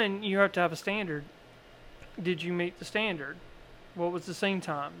 one, you have to have a standard. Did you meet the standard? What was the scene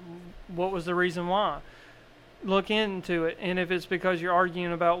time? What was the reason why? Look into it. And if it's because you're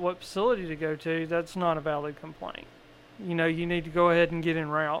arguing about what facility to go to, that's not a valid complaint. You need to go ahead and get en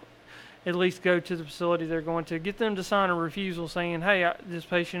route. At least go to the facility they're going to. Get them to sign a refusal saying, hey, this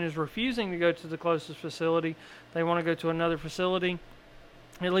patient is refusing to go to the closest facility. They want to go to another facility.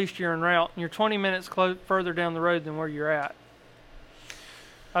 At least you're en route. And you're 20 minutes further down the road than where you're at.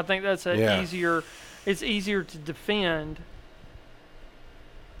 I think that's easier. It's easier to defend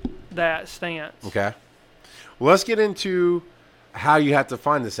that stance. Okay. Well, let's get into how you have to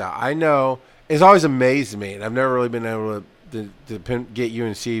find this out. I know it's always amazed me, and I've never really been able to get you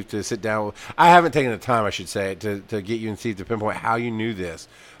and Steve to sit down. I haven't taken the time, I should say, to get you and Steve to pinpoint how you knew this.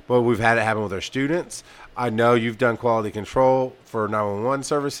 But we've had it happen with our students. I know you've done quality control for 911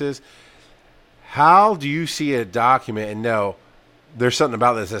 services. How do you see a document and know there's something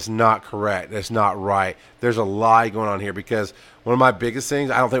about this that's not correct, that's not right? There's a lie going on here because one of my biggest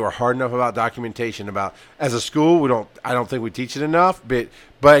things, I don't think we're hard enough about documentation. About as a school, I don't think we teach it enough. But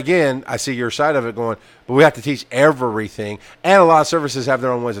again, I see your side of it going, but we have to teach everything. And a lot of services have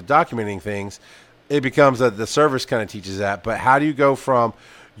their own ways of documenting things. It becomes that the service kind of teaches that. But how do you go from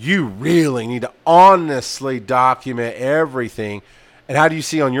you really need to honestly document everything, and how do you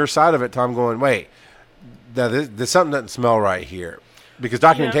see on your side of it, Tom, going, wait, there's something doesn't smell right here? Because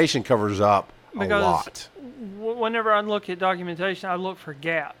documentation covers up a lot. Whenever I look at documentation, I look for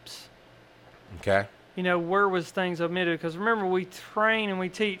gaps. Okay. Where was things omitted? Because remember, we train and we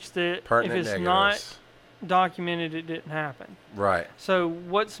teach that pertinent if it's negatives. Not documented, it didn't happen. Right. So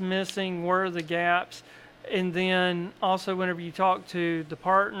what's missing? Where are the gaps? And then also whenever you talk to the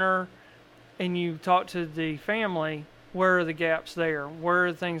partner and you talk to the family, where are the gaps there? Where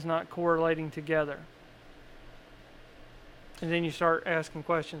are things not correlating together? And then you start asking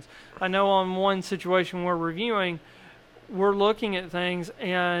questions. I know on one situation we're reviewing, we're looking at things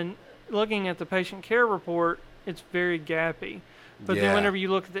and looking at the patient care report, it's very gappy. But then whenever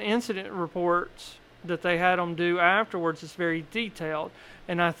you look at the incident reports that they had them do afterwards, it's very detailed.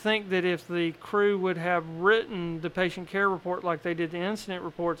 And I think that if the crew would have written the patient care report like they did the incident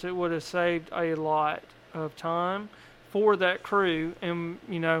reports, it would have saved a lot of time for that crew and,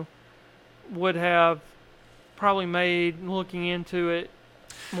 would have probably made looking into it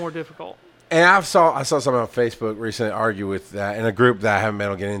more difficult. And I saw someone on Facebook recently argue with that in a group that I haven't been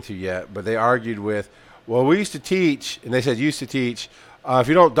able to get into yet, but they argued with, well, we used to teach, and they said used to teach, if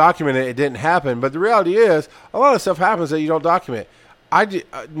you don't document it, it didn't happen. But the reality is, a lot of stuff happens that you don't document.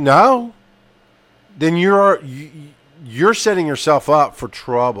 No. Then you're setting yourself up for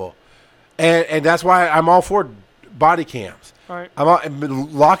trouble, and that's why I'm all for body cams. All right.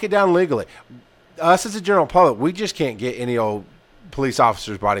 Lock it down legally. Us as a general public, we just can't get any old police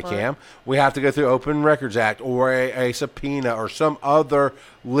officer's body cam. We have to go through Open Records Act or a subpoena or some other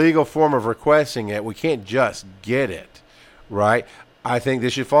legal form of requesting it. We can't just get it, right? I think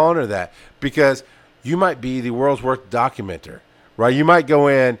this should fall under that because you might be the world's worst documenter, right? You might go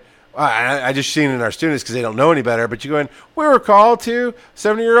in I just seen it in our students because they don't know any better. But you go in, we were called to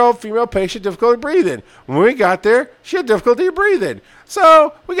 70-year-old female patient, difficulty breathing. When we got there, she had difficulty breathing.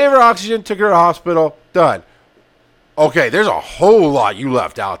 So we gave her oxygen, took her to the hospital, done. Okay, there's a whole lot you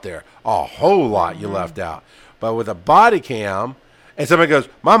left out there. A whole lot you left out. But with a body cam, and somebody goes,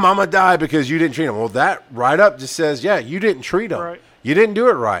 my mama died because you didn't treat him. Well, that write-up just says, yeah, you didn't treat him. Right. You didn't do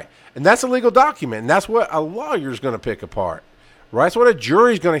it right. And that's a legal document, and that's what a lawyer's going to pick apart. Right? That's what a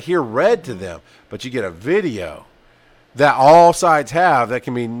jury's going to hear read to them. But you get a video that all sides have that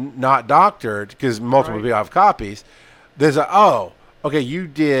can be not doctored because multiple people have copies. There's okay, you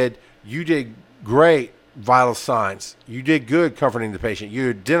did great vital signs. You did good comforting the patient. You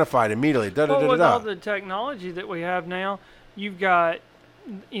identified immediately. With all the technology that we have now, you've got,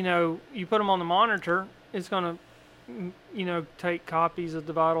 you put them on the monitor, it's going to, take copies of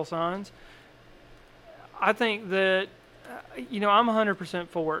the vital signs. I think that, I'm 100%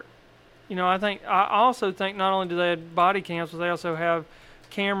 for it. I also think not only do they have body cams, but they also have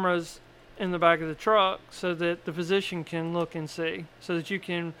cameras in the back of the truck so that the physician can look and see, so that you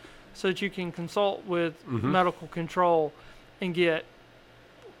can consult with medical control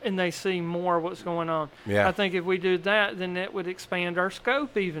and they see more of what's going on. Yeah. I think if we do that, then it would expand our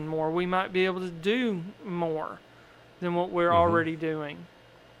scope even more. We might be able to do more than what we're already doing.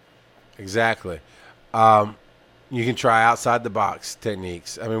 Exactly. You can try outside the box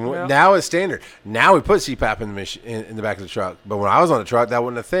techniques. I mean, now it's standard. Now we put CPAP in the back of the truck. But when I was on the truck, that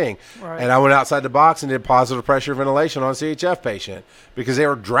wasn't a thing. Right. And I went outside the box and did positive pressure ventilation on a CHF patient because they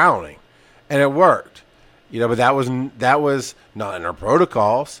were drowning, and it worked. But that was not in our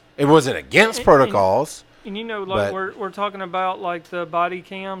protocols. It wasn't against protocols. And we're talking about like the body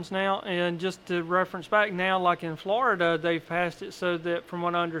cams now, and just to reference back now, like in Florida, they've passed it so that, from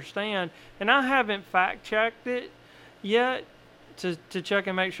what I understand, and I haven't fact checked it yet to check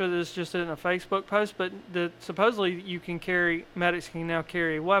and make sure that it's just in a Facebook post, but supposedly medics can now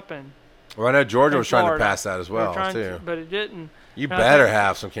carry a weapon. Well, I know Georgia was trying to pass that as well too, but it didn't. You better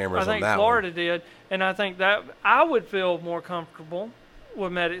have some cameras on that one. I think Florida did, and I think that I would feel more comfortable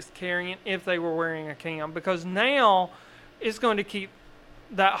with medics carrying if they were wearing a cam, because now it's going to keep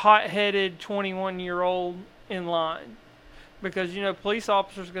that hot-headed 21-year-old in line, because police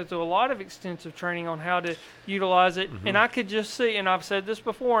officers go through a lot of extensive training on how to utilize it. And I could just see, and I've said this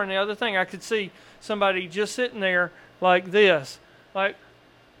before, and the other thing, I could see somebody just sitting there like this, like,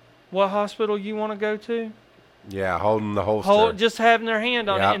 what hospital you want to go to? Yeah, holding the holster. Just having their hand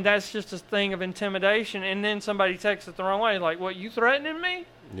on it, and that's just a thing of intimidation. And then somebody takes it the wrong way, like, "What, you threatening me?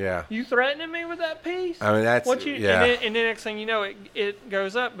 Yeah. You threatening me with that piece?" I mean, that's yeah. And then next thing you know, it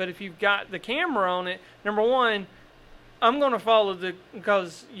goes up. But if you've got the camera on it, number one, I'm going to follow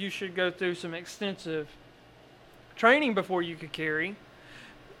because you should go through some extensive training before you could carry.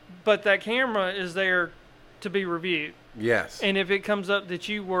 But that camera is there to be reviewed. Yes. And if it comes up that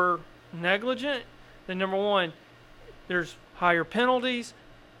you were negligent, then number one, there's higher penalties,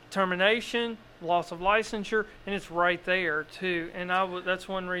 termination, loss of licensure, and it's right there too. And that's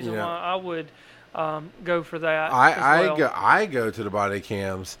one reason why I would go for that. I go to the body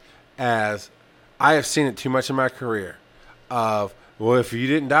cams as I have seen it too much in my career. If you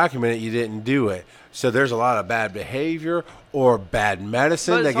didn't document it, you didn't do it. So there's a lot of bad behavior or bad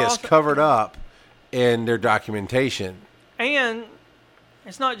medicine that gets covered up in their documentation. And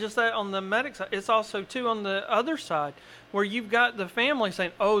it's not just that on the medic side. It's also, too, on the other side, where you've got the family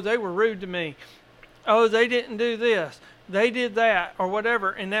saying, "Oh, they were rude to me. Oh, they didn't do this. They did that," or whatever.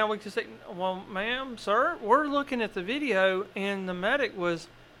 And now we can say, "Well, ma'am, sir, we're looking at the video, and the medic was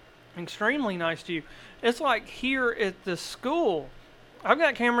extremely nice to you." It's like here at the school. I've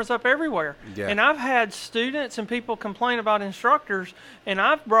got cameras up everywhere. Yeah. And I've had students and people complain about instructors, and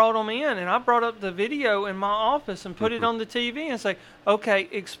I've brought them in, and I've brought up the video in my office and put it on the TV and say, "Okay,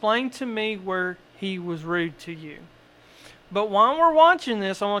 explain to me where he was rude to you. But while we're watching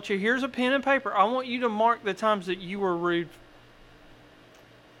this, I want you, here's a pen and paper. I want you to mark the times that you were rude."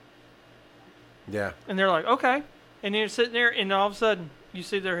 Yeah. And they're like, "Okay." And then you're sitting there, and all of a sudden, you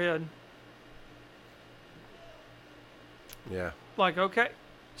see their head. Yeah. Like, okay,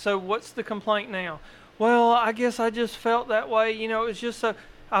 so what's the complaint now? "Well, I guess I just felt that way. It's just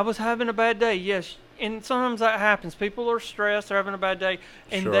I was having a bad day." Yes, and sometimes that happens. People are stressed, they're having a bad day,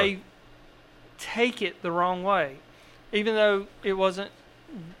 and they take it the wrong way, even though it wasn't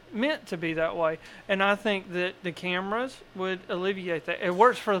meant to be that way. And I think that the cameras would alleviate that. It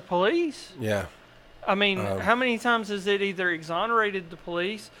works for the police. Yeah. I mean, how many times has it either exonerated the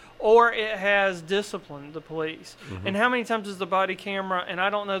police or it has disciplined the police? And how many times is the body camera, and I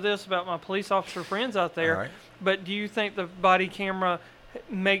don't know this about my police officer friends out there, but do you think the body camera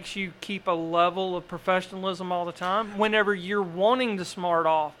makes you keep a level of professionalism all the time whenever you're wanting to smart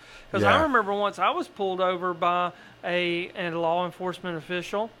off. Because I remember once I was pulled over by a law enforcement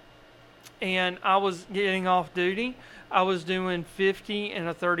official, and I was getting off duty. I was doing 50 and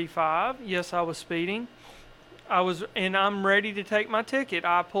a 35. Yes, I was speeding. And I'm ready to take my ticket.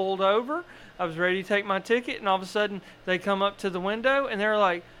 I pulled over. I was ready to take my ticket, and all of a sudden they come up to the window and they're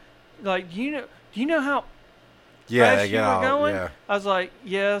like, do you know how fast you were going? Yeah. I was like,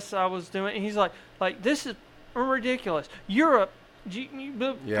 yes, I was doing. And he's like, this is ridiculous. You're a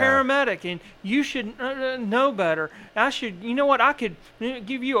paramedic, and you should know better. You know what? I could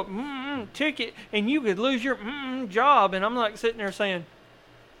give you a ticket, and you could lose your job. And I'm like sitting there saying,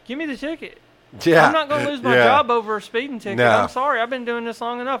 give me the ticket. Yeah. I'm not going to lose my job over a speeding ticket. No. I'm sorry. I've been doing this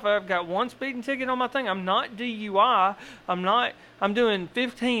long enough. I've got one speeding ticket on my thing. I'm not DUI. I'm doing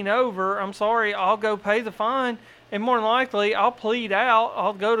 15 over. I'm sorry. I'll go pay the fine. And more than likely, I'll plead out.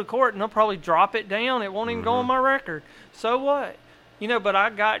 I'll go to court, and they'll probably drop it down. It won't even go on my record. So what? But I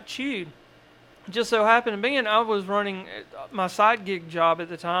got chewed. Just so happened to be, I was running my side gig job at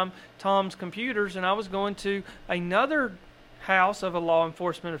the time, Tom's Computers, and I was going to another house of a law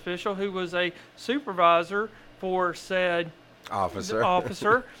enforcement official who was a supervisor for said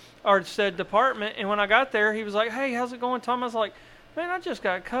officer or said department. And when I got there, he was like, "Hey, how's it going, Tom?" I was like, "Man, I just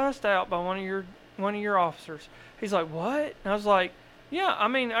got cussed out by one of your officers." He's like, "What?" And I was like, "Yeah, I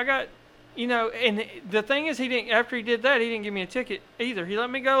mean, I got." And the thing is, after he did that, he didn't give me a ticket either. He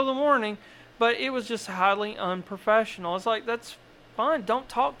let me go in the morning, but it was just highly unprofessional. It's like, that's fine. Don't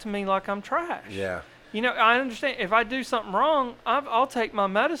talk to me like I'm trash. Yeah. I understand if I do something wrong, I'll take my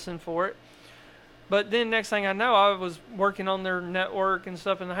medicine for it. But then next thing I know, I was working on their network and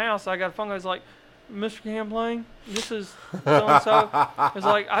stuff in the house. I got a phone call. I was like, "Mr. Camplain, this is so-and-so." It's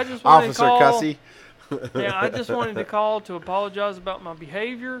like, I just wanted to call. Officer Cussy. Yeah, I just wanted to call to apologize about my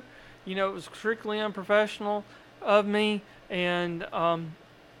behavior. It was strictly unprofessional of me. And,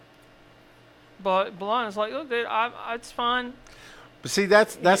 but Blonde's like, "Look, dude, it's fine." But see,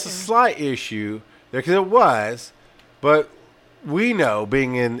 that's a slight issue there, because it was, but we know,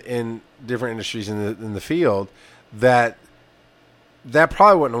 being in different industries in the field, that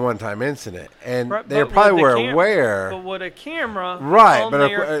probably wasn't a one-time incident, and they probably were aware. But with a camera, right? On but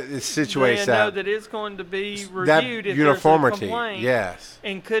there, it situates they know that it's going to be reviewed that if uniformity. there's a complaint, yes,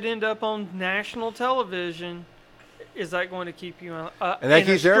 and could end up on national television. Is that going to keep you and that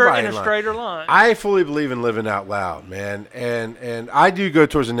keeps everybody in a straighter line? I fully believe in living out loud, man, and I do go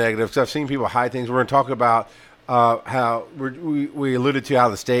towards the negative, because I've seen people hide things. We're going to talk about how we alluded to how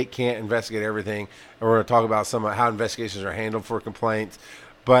the state can't investigate everything, and we're going to talk about some of how investigations are handled for complaints.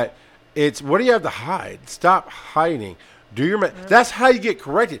 But it's, what do you have to hide? Stop hiding. Do your That's how you get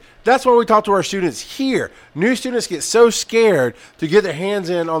corrected. That's why we talk to our students here. New students get so scared to get their hands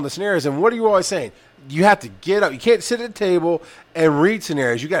in on the scenarios. And what are you always saying? You have to get up. You can't sit at a table and read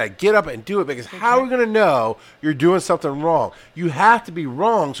scenarios. You got to get up and do it, because how are we going to know you're doing something wrong? You have to be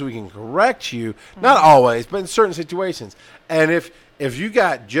wrong so we can correct you. Not always, but in certain situations. And if you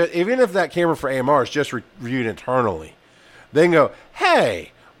got even if that camera for AMR is just reviewed internally, they can go,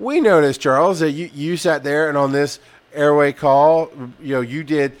 "Hey, we noticed, Charles, that you sat there and on this airway call, you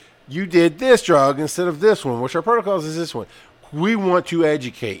did this drug instead of this one, which our protocols is this one. We want to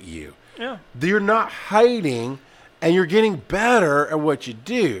educate you." Yeah. You're not hiding, and you're getting better at what you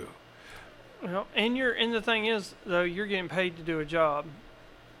do. And the thing is, though, you're getting paid to do a job.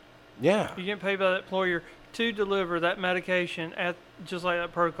 Yeah. You're getting paid by that employer to deliver that medication just like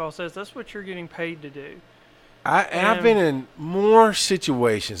that protocol says. That's what you're getting paid to do. I've been in more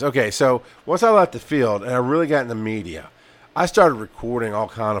situations. Okay, so once I left the field and I really got in the media, I started recording all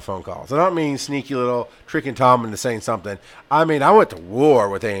kind of phone calls. I don't mean sneaky little tricking Tom into saying something. I mean, I went to war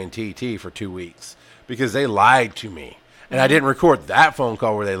with ANTT for 2 weeks because they lied to me. And I didn't record that phone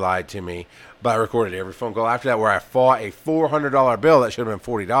call where they lied to me, but I recorded every phone call after that where I fought a $400 bill that should have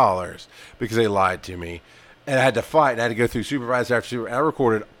been $40 because they lied to me. And I had to fight, and I had to go through supervisor after supervisor. I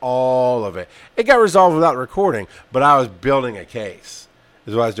recorded all of it. It got resolved without recording, but I was building a case.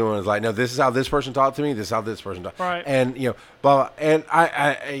 Is what I was doing. Is like, no, this is how this person talked to me. This is how this person talked. Right. And blah, blah. And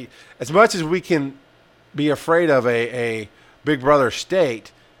I as much as we can be afraid of a Big Brother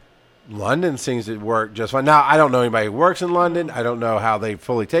state, London seems to work just fine. Now, I don't know anybody who works in London. I don't know how they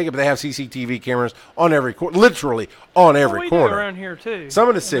fully take it, but they have CCTV cameras on every corner, literally on every corner. We do around here too. Some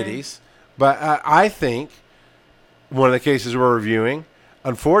of the cities, but I think one of the cases we're reviewing,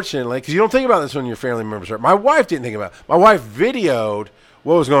 unfortunately, because you don't think about this when your family members are. My wife didn't think about it. My wife videoed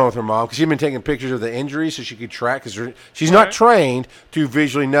what was going on with her mom because she'd been taking pictures of the injuries so she could track, because she's not trained to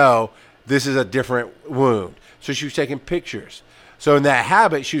visually know this is a different wound. So she was taking pictures. So in that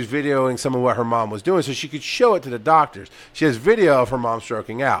habit, she was videoing some of what her mom was doing so she could show it to the doctors. She has video of her mom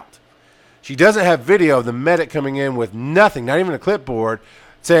stroking out. She doesn't have video of the medic coming in with nothing, not even a clipboard,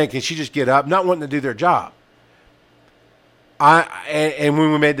 saying, can she just get up, not wanting to do their job. And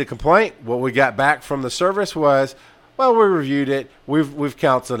when we made the complaint, what we got back from the service was, well, we reviewed it. We've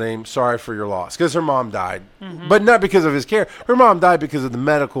counseled him. Sorry for your loss. Because her mom died. But not because of his care. Her mom died because of the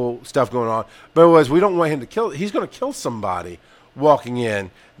medical stuff going on. But it was, we don't want him to kill. He's going to kill somebody walking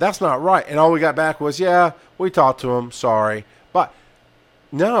in. That's not right. And all we got back was, yeah, we talked to him. Sorry. But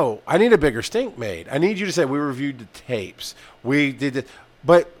no, I need a bigger stink made. I need you to say, we reviewed the tapes. We did it.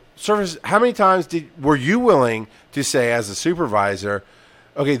 But service, how many times were you willing to say as a supervisor,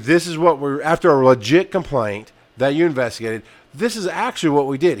 okay, this is what we're, after a legit complaint that you investigated, this is actually what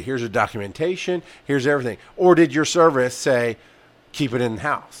we did. Here's the documentation. Here's everything. Or did your service say, keep it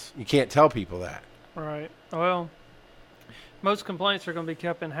in-house? You can't tell people that. Right. Well, most complaints are going to be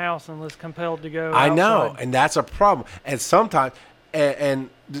kept in-house unless compelled to go I know, outside. and that's a problem. And sometimes, and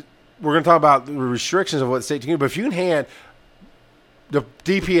we're going to talk about the restrictions of what the state can do, but if you can hand the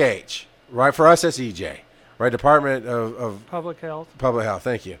DPH, right, for us that's EJ, right, Department of Public Health. Public Health,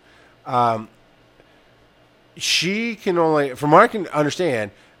 thank you. She can only, from what I can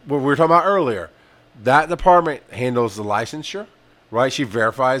understand, what we were talking about earlier, that department handles the licensure, right? She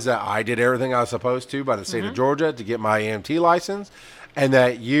verifies that I did everything I was supposed to by the state of Georgia to get my EMT license, and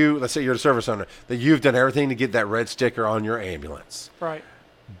that you, let's say you're a service owner, that you've done everything to get that red sticker on your ambulance. Right.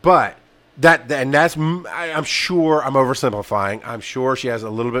 But that's, I'm sure I'm oversimplifying. I'm sure she has a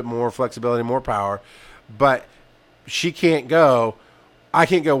little bit more flexibility, more power, but she can't go, I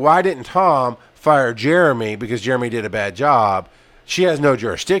can't go, why didn't Tom fire Jeremy because Jeremy did a bad job? She has no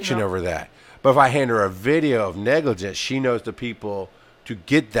jurisdiction over that. But if I hand her a video of negligence, she knows the people to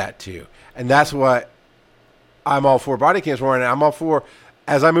get that to. And that's what I'm all for body cams for. And I'm all for,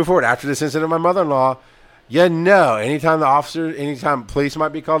 as I move forward, after this incident with my mother-in-law, anytime police might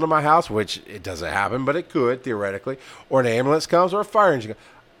be called to my house, which it doesn't happen, but it could theoretically, or an ambulance comes or a fire engine comes,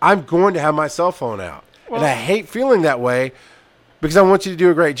 I'm going to have my cell phone out. Well, and I hate feeling that way because I want you to do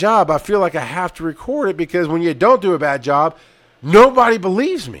a great job. I feel like I have to record it because when you don't do a bad job, nobody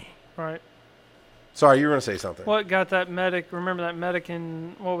believes me. Right. Sorry, you were going to say something. What got that medic, remember that medic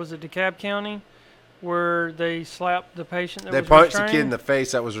in, what was it, DeKalb County? Where they slapped the patient that they was punched the restrained? kid in the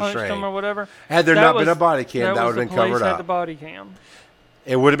face that was Punched restrained. him or whatever. Had there not been a body cam, that would have been covered Police had up. the body cam.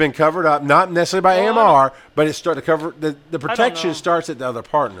 It would have been covered up, not necessarily by AMR, but it started to cover, the protection starts at the other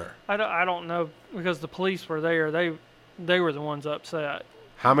partner. I don't know, because the police were there. They were the ones upset.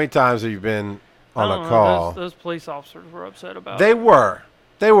 How many times have you been on a call? Those police officers were upset about They it. were.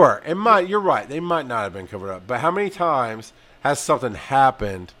 You're right. They might not have been covered up. But how many times has something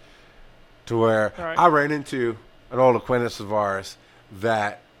happened to where I ran into an old acquaintance of ours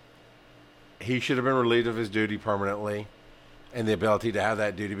that he should have been relieved of his duty permanently and the ability to have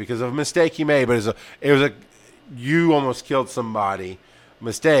that duty because of a mistake he made. But it was a you almost killed somebody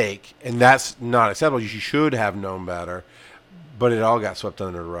mistake, and that's not acceptable. You should have known better. But it all got swept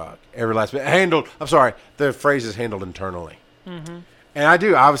under the rug. Every last bit. The phrase is handled internally. Mm-hmm. And I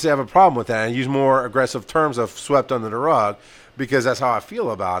do obviously have a problem with that. I use more aggressive terms of swept under the rug because that's how I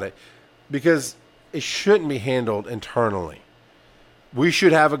feel about it. Because it shouldn't be handled internally. We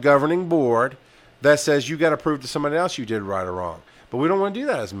should have a governing board that says you got to prove to somebody else you did right or wrong. But we don't want to do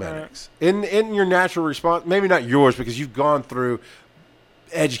that as medics. Right. In your natural response, maybe not yours because you've gone through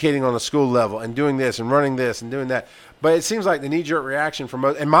educating on a school level and doing this and running this and doing that. But it seems like the knee-jerk reaction from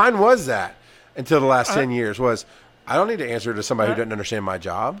most, and mine was that until the last 10 years, was I don't need to answer to somebody who doesn't understand my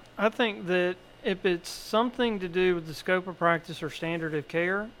job. I think that if it's something to do with the scope of practice or standard of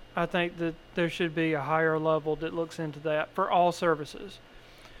care, I think that there should be a higher level that looks into that for all services.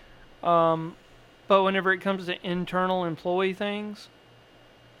 But whenever it comes to internal employee things,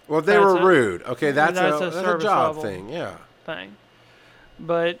 well, if they were rude, okay, that's a job thing,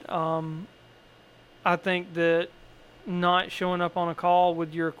 But I think that not showing up on a call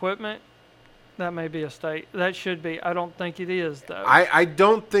with your equipment, that may be a state. That should be. I don't think it is, though. I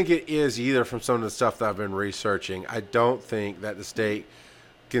don't think it is either from some of the stuff that I've been researching. I don't think that the state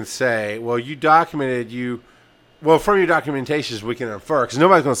can say, well, you documented well, from your documentations we can infer, because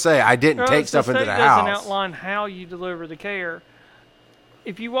nobody's going to say I didn't take stuff into the house. The state doesn't outline how you deliver the care.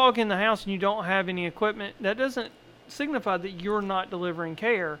 If you walk in the house and you don't have any equipment, that doesn't signify that you're not delivering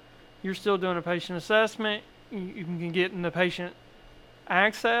care. You're still doing a patient assessment. You can get in the patient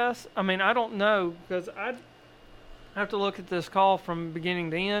access. I mean, I don't know, because I have to look at this call from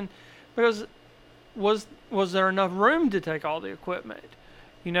beginning to end, because was there enough room to take all the equipment?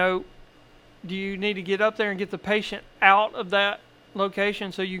 You know, do you need to get up there and get the patient out of that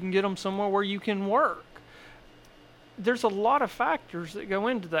location so you can get them somewhere where you can work. There's a lot of factors that go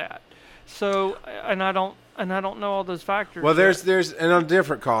into that. So, and I don't know all those factors. Well, there's and on a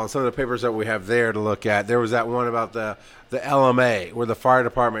different call, on some of the papers that we have there to look at, there was that one about the LMA where the fire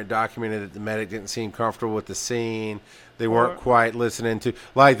department documented that the medic didn't seem comfortable with the scene. They weren't quite listening to,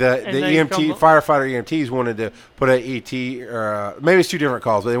 like the EMT firefighter EMTs wanted to put a ET, maybe it's two different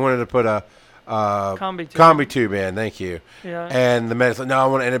calls, but they wanted to put a combi tube in. Thank you. Yeah. And the medic's like, no, I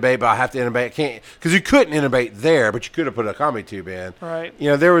want to intubate, but I have to intubate. I can't, because you couldn't intubate there, but you could have put a combi tube in. Right. You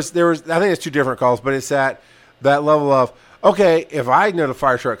know, there was. I think it's two different calls, but it's that level of, okay, if I know the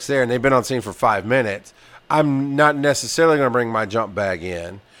fire truck's there and they've been on scene for 5 minutes, I'm not necessarily going to bring my jump bag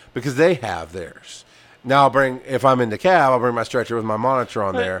in because they have theirs. Now if I'm in the cab, I'll bring my stretcher with my monitor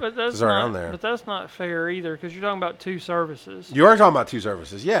on there. But that's not fair either, because you're talking about two services. You are talking about two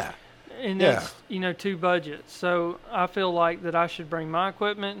services, yeah. And it's, two budgets. So I feel like that I should bring my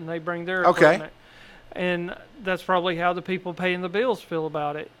equipment and they bring their equipment. Okay. And that's probably how the people paying the bills feel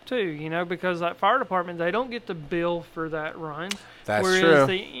about it too, because that fire department, they don't get the bill for that run. That's true. Whereas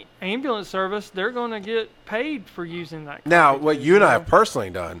the ambulance service, they're going to get paid for using that. Now, what you and I have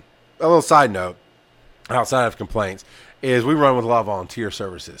personally done, a little side note, outside of complaints, is we run with a lot of volunteer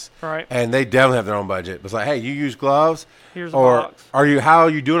services. Right. And they definitely have their own budget. It's like, hey, you use gloves? Here's a box. How are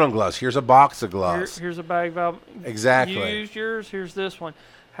you doing on gloves? Here's a box of gloves. Here's a bag valve. Exactly. You used yours, here's this one.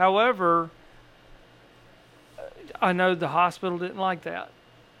 However, I know the hospital didn't like that.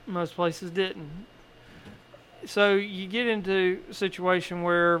 Most places didn't. So you get into a situation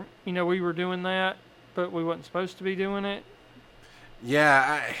where, we were doing that, but we wasn't supposed to be doing it.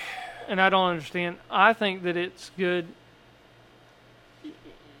 Yeah. And I don't understand. I think that it's good,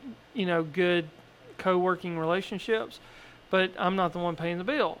 good co-working relationships, but I'm not the one paying the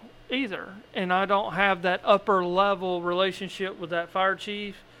bill either. And I don't have that upper level relationship with that fire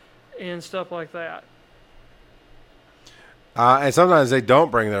chief and stuff like that. And sometimes they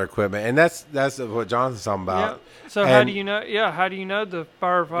don't bring their equipment, and that's what Jonathan's talking about. Yeah. So how do you know? Yeah, how do you know the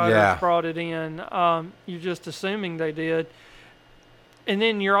firefighters brought it in? You're just assuming they did, and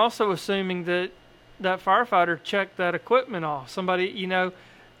then you're also assuming that firefighter checked that equipment off. Somebody,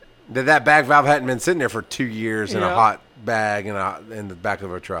 that bag valve hadn't been sitting there for 2 years in a hot bag in the back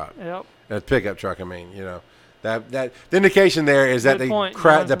of a truck. Yep. A pickup truck. I mean, that the indication there is that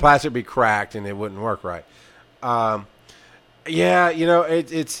the plastic be cracked and it wouldn't work right. Yeah,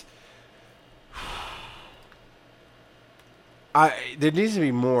 it's. There needs to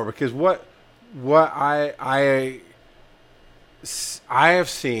be more, because what I have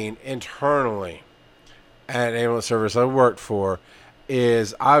seen internally at an ambulance service I worked for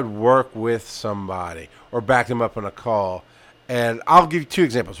is I'd work with somebody or back them up on a call, and I'll give you two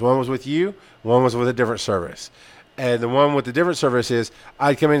examples. One was with you, one was with a different service, and the one with the different service is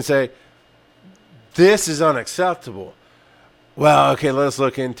I'd come in and say, "This is unacceptable." Well, okay, let's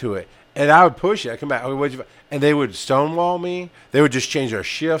look into it. And I would push it. I'd come back. And they would stonewall me. They would just change their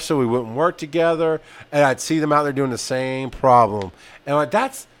shift so we wouldn't work together. And I'd see them out there doing the same problem. And like,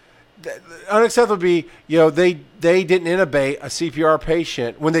 that's unacceptable. Be, they didn't intubate a CPR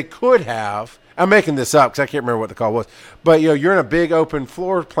patient when they could have. I'm making this up because I can't remember what the call was. But, you're in a big open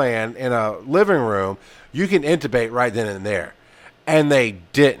floor plan in a living room. You can intubate right then and there. And they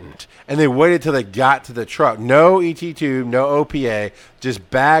didn't. And they waited till they got to the truck. No ET tube, no OPA. Just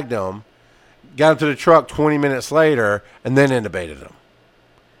bagged them, got them to the truck 20 minutes later, and then intubated them.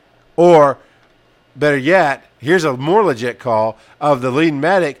 Or, better yet, here's a more legit call of the lead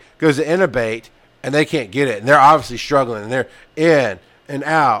medic goes to intubate, and they can't get it. And they're obviously struggling. And they're in and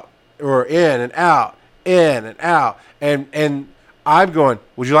out, or in and out, in and out. And I'm going,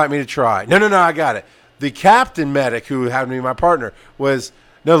 would you like me to try? No, I got it. The captain medic, who happened to be my partner, was,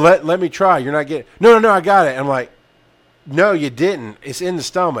 no, let me try. You're not getting. No, I got it. I'm like, no, you didn't. It's in the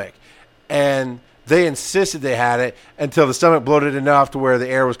stomach. And they insisted they had it until the stomach bloated enough to where the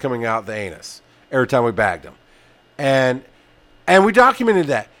air was coming out the anus every time we bagged them. And we documented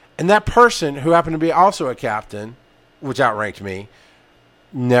that. And that person, who happened to be also a captain, which outranked me,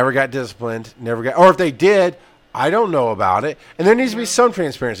 never got disciplined, or if they did, I don't know about it. And there needs to be some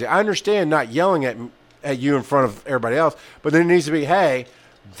transparency. I understand not yelling at you in front of everybody else, but there needs to be, hey,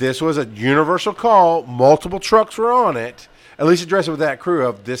 this was a universal call, multiple trucks were on it, at least address it with that crew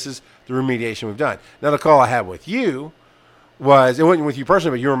of, this is the remediation we've done. Now, the call I had with you was, it wasn't with you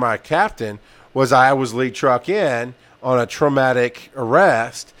personally, but you were my captain, was I was lead truck in on a traumatic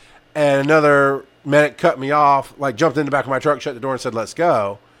arrest, and another medic cut me off, like jumped in the back of my truck, shut the door, and said, let's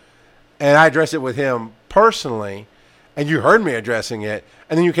go. And I addressed it with him personally, and you heard me addressing it,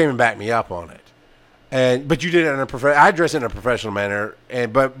 and then you came and backed me up on it. But you did it in I addressed it in a professional manner,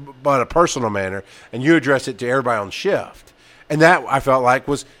 but a personal manner, and you addressed it to everybody on shift, and that I felt like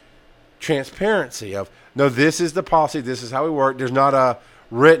was transparency of no, this is the policy, this is how we work. There's not a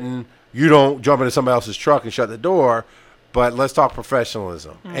written you don't jump into somebody else's truck and shut the door, but let's talk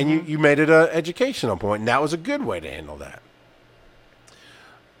professionalism. Mm-hmm. And you made it an educational point, and that was a good way to handle that.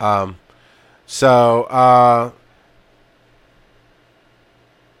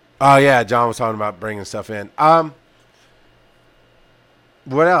 Oh yeah, John was talking about bringing stuff in.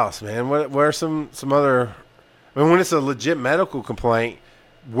 What else, man? What are some other? I mean, when it's a legit medical complaint,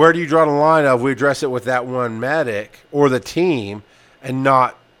 where do you draw the line of we address it with that one medic or the team, and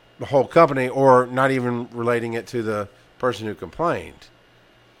not the whole company, or not even relating it to the person who complained?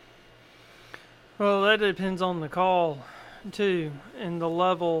 Well, that depends on the call, too, and the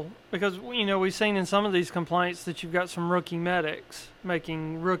level. Because, we've seen in some of these complaints that you've got some rookie medics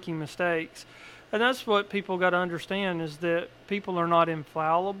making rookie mistakes. And that's what people got to understand, is that people are not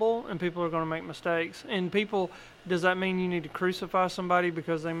infallible and people are going to make mistakes. And does that mean you need to crucify somebody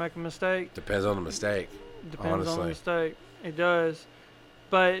because they make a mistake? Depends on the mistake. Depends on the mistake. It does.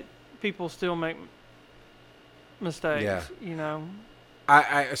 But people still make mistakes,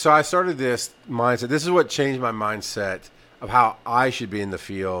 So I started this mindset. This is what changed my mindset of how I should be in the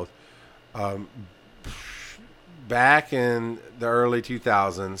field. Back in the early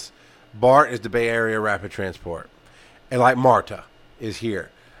 2000s, BART is the Bay Area Rapid Transport, and like MARTA is here.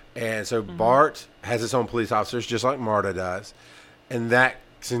 And so BART has its own police officers, just like MARTA does. And that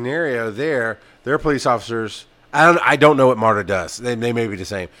scenario there, their police officers, I don't know what MARTA does. They may be the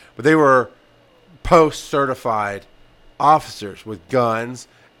same. But they were post-certified officers with guns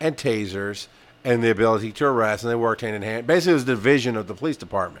and tasers and the ability to arrest, and they worked hand in hand. Basically, it was the division of the police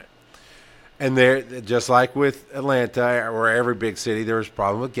department. And they're just like with Atlanta or every big city, there was a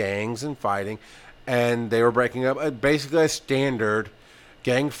problem with gangs and fighting, and they were breaking up basically a standard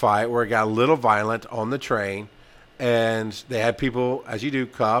gang fight where it got a little violent on the train, and they had people, as you do,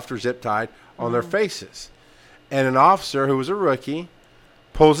 cuffed or zip tied on their faces. And an officer who was a rookie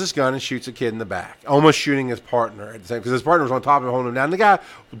pulls his gun and shoots a kid in the back, almost shooting his partner at the same, because his partner was on top of him holding him down. And the guy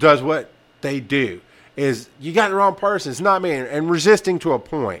does what they do, is you got the wrong person, it's not me, and resisting to a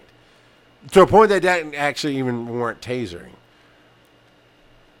point. To a point that didn't actually even warrant tasering.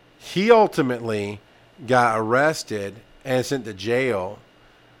 He ultimately got arrested and sent to jail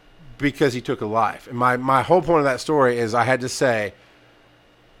because he took a life. And my whole point of that story is I had to say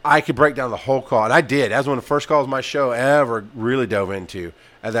I could break down the whole call. And I did. That was one of the first calls my show ever really dove into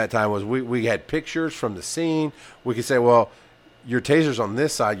at that time. Was we had pictures from the scene. We could say, well, your taser's on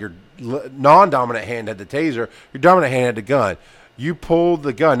this side. Your non-dominant hand had the taser. Your dominant hand had the gun. You pulled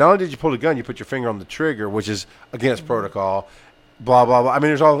the gun. Not only did you pull the gun, you put your finger on the trigger, which is against protocol, blah, blah, blah. I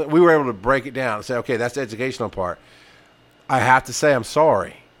mean, we were able to break it down and say, okay, that's the educational part. I have to say I'm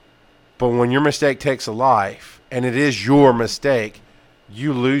sorry. But when your mistake takes a life, and it is your mistake,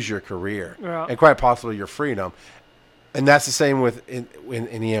 you lose your career. Yeah. And quite possibly your freedom. And that's the same with in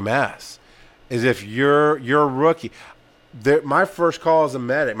EMS. Is if you're a rookie. My first call as a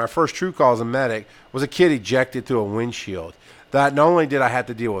medic, my first true call as a medic, was a kid ejected through a windshield. That not only did I have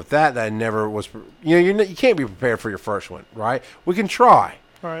to deal with that I never was, you can't be prepared for your first one, right? We can try.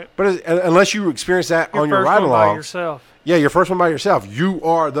 Right. But unless you experience that on your ride along. By yourself. Yeah, your first one by yourself. You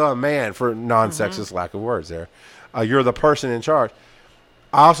are the man, for non-sexist lack of words there. You're the person in charge.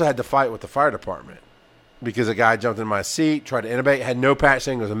 I also had to fight with the fire department because a guy jumped in my seat, tried to intubate, had no patch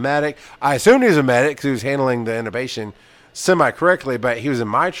saying he was a medic. I assumed he was a medic because he was handling the intubation semi-correctly, but he was in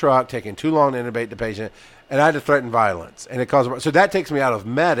my truck taking too long to intubate the patient, and I had to threaten violence. And it caused, so that takes me out of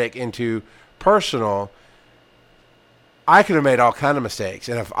medic into personal. I could have made all kind of mistakes,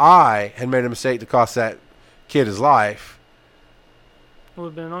 and if I had made a mistake to cost that kid his life, it would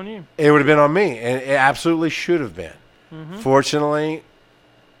have been on you. It would have been on me, and it absolutely should have been. Mm-hmm. Fortunately,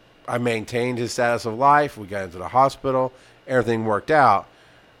 I maintained his status of life. We got into the hospital. Everything worked out.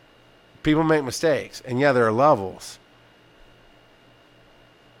 People make mistakes, and yeah, there are levels.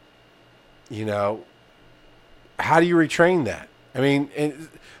 How do you retrain that? I mean,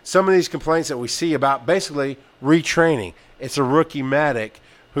 some of these complaints that we see about basically retraining. It's a rookie medic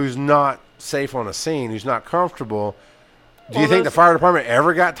who's not safe on a scene, who's not comfortable. Do you think the fire department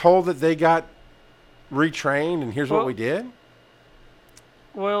ever got told that they got retrained and here's what we did?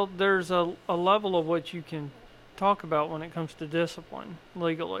 Well, there's a level of what you can talk about when it comes to discipline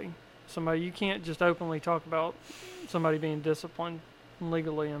legally. You can't just openly talk about somebody being disciplined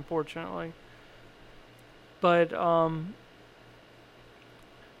legally, unfortunately. But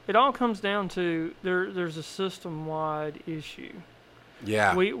it all comes down to there's a system-wide issue.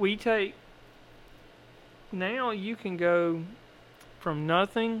 Yeah. We take now you can go from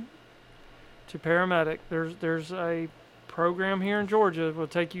nothing to paramedic. There's a program here in Georgia that will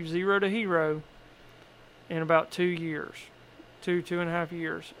take you 0 to hero in about 2 years, 2.5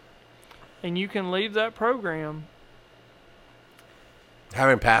 years. And you can leave that program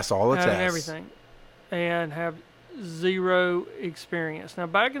having passed all the tests, having everything, and have 0 experience. Now,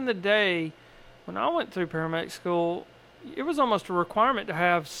 back in the day, when I went through paramedic school, it was almost a requirement to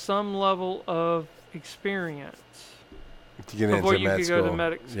have some level of experience to get before into you med could school. go to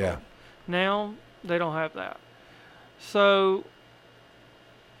medic school. Yeah. Now, they don't have that. So,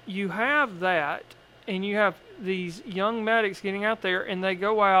 you have that, and you have these young medics getting out there, and they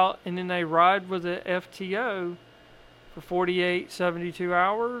go out, and then they ride with the FTO for 48, 72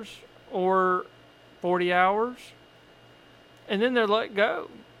 hours, or 40 hours, and then they're let go.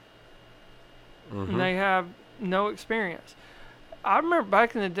 Mm-hmm. And they have no experience. I remember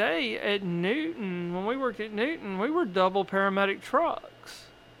back in the day at Newton, when we worked at Newton, we were double paramedic trucks.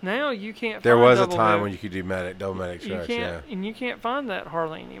 Now you can't There find was a double time par- when you could do double medic you trucks, can't, and you can't find that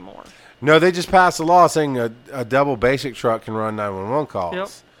hardly anymore. No, they just passed a law saying a double basic truck can run 911 calls. Yep.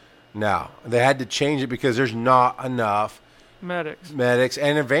 Now, they had to change it because there's not enough Medics. medics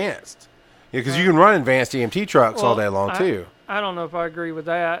and advanced. Because you can run advanced EMT trucks all day long, too. I don't know if I agree with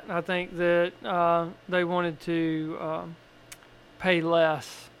that. I think that they wanted to pay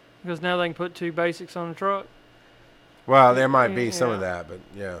less because now they can put 2 basics on the truck. Well, there might be some Yeah. of that, but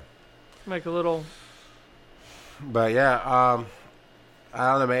yeah. Make a little. But yeah, I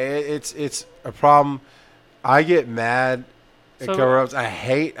don't know, man. It's a problem. I get mad at So- cover-ups.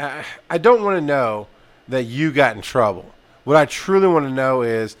 I don't want to know that you got in trouble. What I truly want to know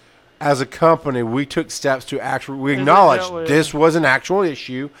is, as a company, we took steps to we Is it acknowledged dealt with? this was an actual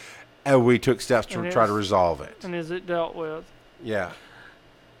issue, and we took steps to And try to it's- resolve it. And is it dealt with? Yeah.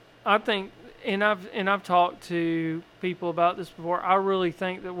 I think, and I've talked to people about this before. I really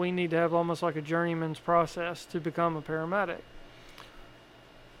think that we need to have almost like a journeyman's process to become a paramedic.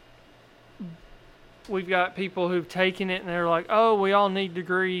 We've got people who've taken it and they're like, "Oh, we all need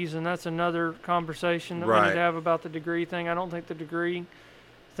degrees," and that's another conversation that we Right. need to have about the degree thing. I don't think the degree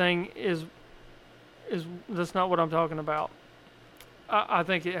thing is that's not what I'm talking about. I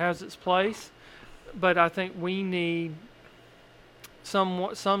think it has its place, but I think we need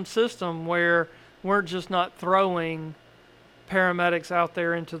some system where we're just not throwing paramedics out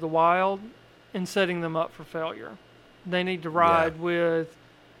there into the wild and setting them up for failure. They need to ride with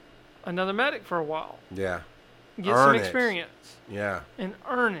another medic for a while, Yeah. get Earn some it. experience, Yeah. and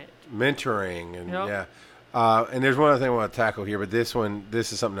earn it. Mentoring and Yep. and there's one other thing I want to tackle here, but this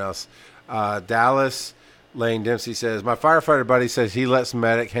is something else. Dallas Lane Dempsey says, my firefighter buddy says he lets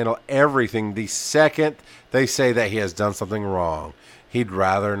medic handle everything the second they say that he has done something wrong. He'd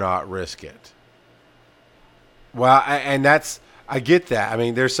rather not risk it. Well, and I get that. I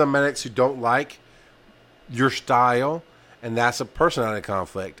mean, there's some medics who don't like your style, and that's a personality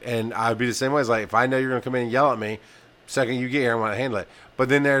conflict. And I'd be the same way. It's like, if I know you're going to come in and yell at me, second you get here, I want to handle it. But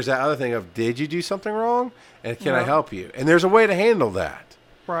then there's that other thing of, did you do something wrong? And can I Yeah. help you? And there's a way to handle that.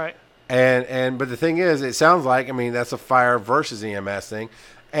 Right. But the thing is, it sounds like, I mean, that's a fire versus EMS thing.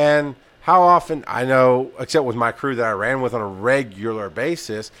 And how often, I know, except with my crew that I ran with on a regular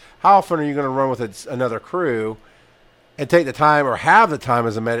basis, how often are you going to run with another crew and take the time or have the time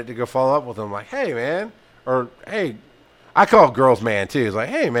as a medic to go follow up with them? Like, hey, man, or hey, I call girls man too. It's like,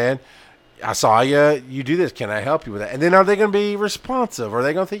 hey, man, I saw you do this. Can I help you with that? And then are they going to be responsive? Or are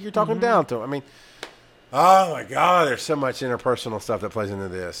they going to think you're talking down to them? I mean, oh my God, there's so much interpersonal stuff that plays into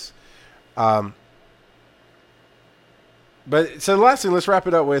this. But so the last thing, let's wrap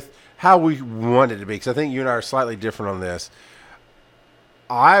it up with how we want it to be, because I think you and I are slightly different on this.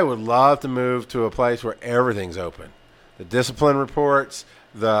 I would love to move to a place where everything's open. The discipline reports,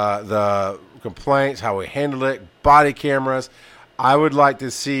 the complaints, how we handle it, body cameras. I would like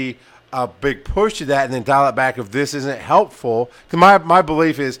to see a big push to that and then dial it back if this isn't helpful. Because my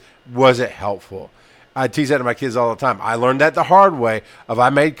belief is, was it helpful? I tease that to my kids all the time. I learned that the hard way. I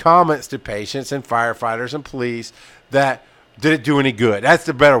made comments to patients and firefighters and police that, did it do any good? That's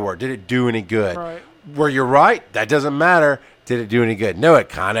the better word. Did it do any good? Right. Were you right? That doesn't matter. Did it do any good? No, it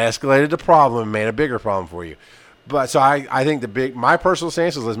kind of escalated the problem and made a bigger problem for you. But so I think my personal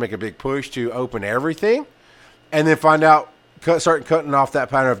stance is, let's make a big push to open everything and then find out, start cutting off that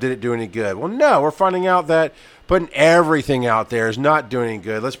pattern of, did it do any good? Well, no, we're finding out that putting everything out there is not doing any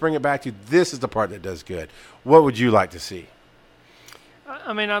good. Let's bring it back to, this is the part that does good. What would you like to see?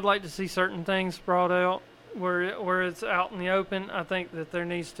 I mean, I'd like to see certain things brought out where it's out in the open. I think that there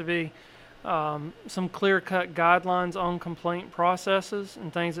needs to be some clear-cut guidelines on complaint processes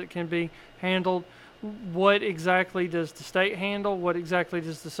and things that can be handled what exactly does the state handle? What exactly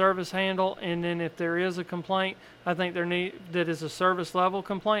does the service handle? And then if there is a complaint, I think that is a service level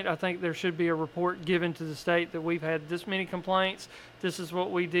complaint. I think there should be a report given to the state that we've had this many complaints. This is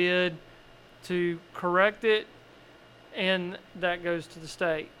what we did to correct it, and that goes to the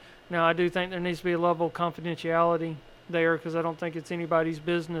state. Now, I do think there needs to be a level of confidentiality there, because I don't think it's anybody's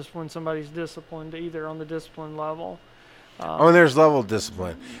business when somebody's disciplined either on the discipline level. There's level of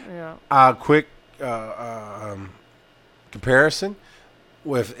discipline. Yeah. Quick comparison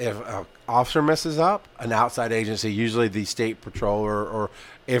with if an officer messes up, an outside agency, usually the state patrol or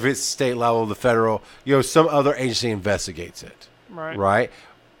if it's state level, the federal, some other agency investigates it. Right?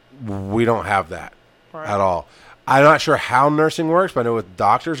 We don't have that at all. I'm not sure how nursing works, but I know with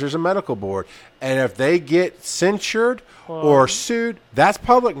doctors, there's a medical board. And if they get censured or sued, that's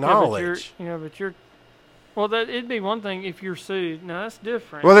public knowledge. It'd be one thing if you're sued. Now, that's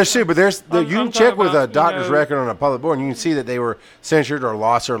different. Well, they're sued, but you can check with a doctor's record on a public board, and you can see that they were censured or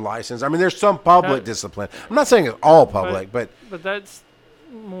lost their license. I mean, there's some public discipline. I'm not saying it's all public, but that's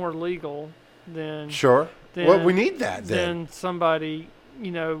more legal than... Sure. Well, we need that then. Than somebody,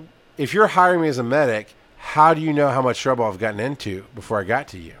 If you're hiring me as a medic, how do you know how much trouble I've gotten into before I got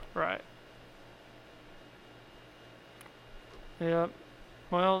to you? Right. Yeah.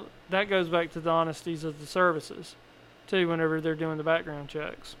 Well, that goes back to the honesties of the services, too, whenever they're doing the background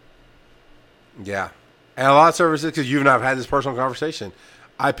checks. Yeah. And a lot of services, because you and I have had this personal conversation,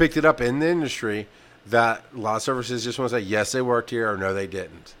 I picked it up in the industry that a lot of services just want to say, yes, they worked here, or no, they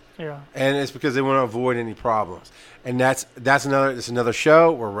didn't. Yeah. And it's because they want to avoid any problems. And that's another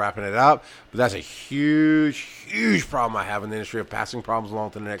show. We're wrapping it up. But that's a huge, huge problem I have in the industry of passing problems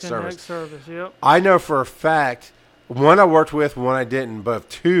along to the next service. Next service, yep. I know for a fact, one I worked with, one I didn't, but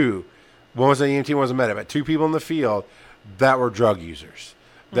two, one was an EMT, one was a medic, but two people in the field that were drug users.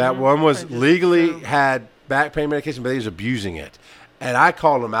 That one was legally had back pain medication, but he was abusing it. And I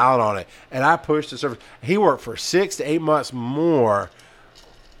called him out on it. And I pushed the service. He worked for 6 to 8 months more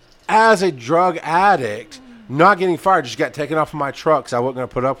as a drug addict, not getting fired, just got taken off of my truck because I wasn't going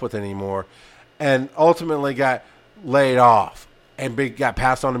to put up with it anymore, and ultimately got laid off and got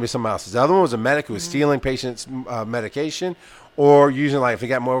passed on to be somebody else. The other one was a medic who was stealing patients' medication or using, like, if he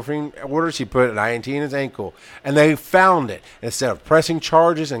got morphine orders, he put an INT in his ankle. And they found it. Instead of pressing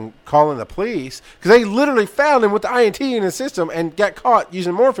charges and calling the police, because they literally found him with the INT in his system and got caught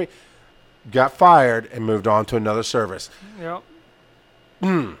using morphine, got fired and moved on to another service. Yep.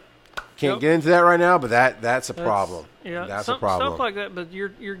 Can't get into that right now, but that's a problem. Yeah, that's a problem. Stuff like that, but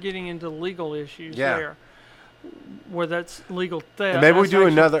you're getting into legal issues Yeah. there, where that's legal theft. And maybe we do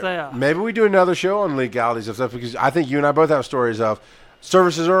theft. Maybe we do another show on legalities of stuff, because I think you and I both have stories of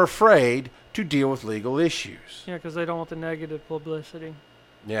services are afraid to deal with legal issues. Yeah, because they don't want the negative publicity.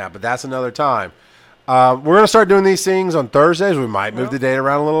 Yeah, but that's another time. We're going to start doing these things on Thursdays. We might move the date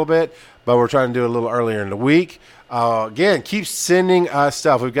around a little bit, but we're trying to do it a little earlier in the week. Again, keep sending us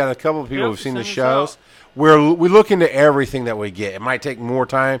stuff. We've got a couple of people who've seen the shows. We look into everything that we get. It might take more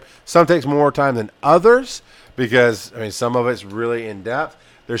time. Some takes more time than others because, some of it's really in-depth.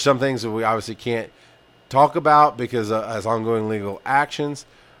 There's some things that we obviously can't talk about because as ongoing legal actions.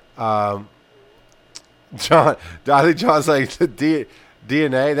 John, I think John's like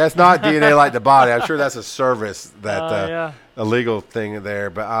DNA. That's not DNA like the body. I'm sure that's a service that a legal thing there.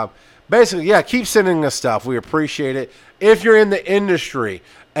 But basically, yeah, keep sending us stuff. We appreciate it. If you're in the industry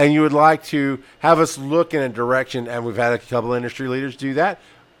and you would like to have us look in a direction, and we've had a couple of industry leaders do that,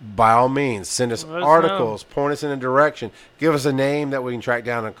 by all means, send us articles, point us in a direction, give us a name that we can track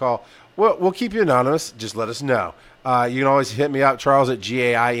down and call. We'll keep you anonymous. Just let us know. You can always hit me up, Charles, at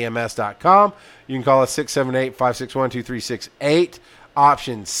GAIEMS.com. You can call us 678-561-2368.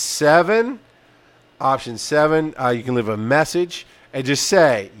 Option 7, you can leave a message and just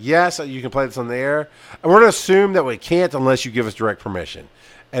say, yes, you can play this on the air. And we're going to assume that we can't unless you give us direct permission.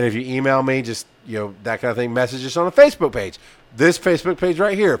 And if you email me, just, that kind of thing, message us on a Facebook page. This Facebook page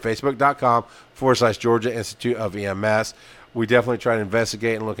right here, facebook.com/Georgia Institute of EMS. We definitely try to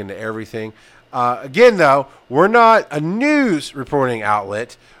investigate and look into everything. Again, though, we're not a news reporting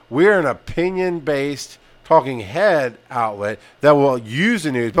outlet. We're an opinion-based talking head outlet that will use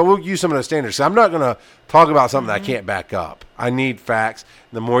the news, but we'll use some of the standards. So I'm not going to talk about something that I can't back up. I need facts.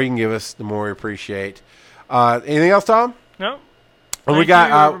 The more you can give us, the more we appreciate. Anything else, Tom? No. And Thank you,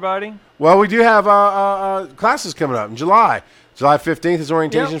 everybody. Well, we do have classes coming up in July. July 15th is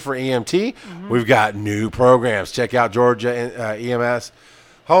orientation for EMT. We've got new programs. Check out Georgia EMS.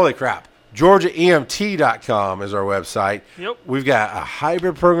 Holy crap. GeorgiaEMT.com is our website. Yep. We've got a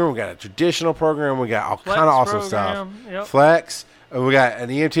hybrid program. We've got a traditional program. We got all kind of awesome stuff. Yep. Flex. We got an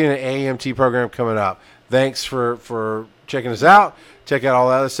EMT and an AMT program coming up. Thanks for checking us out. Check out all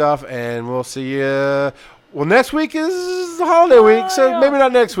that other stuff, and we'll see you. Well, next week is the holiday week, so maybe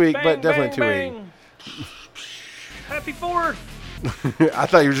not next week, Bang, but definitely bang, 2 weeks. Happy 4th. I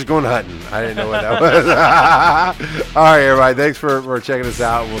thought you were just going hunting. I didn't know what that was. All right, everybody. Thanks for checking us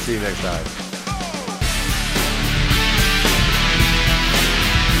out. We'll see you next time.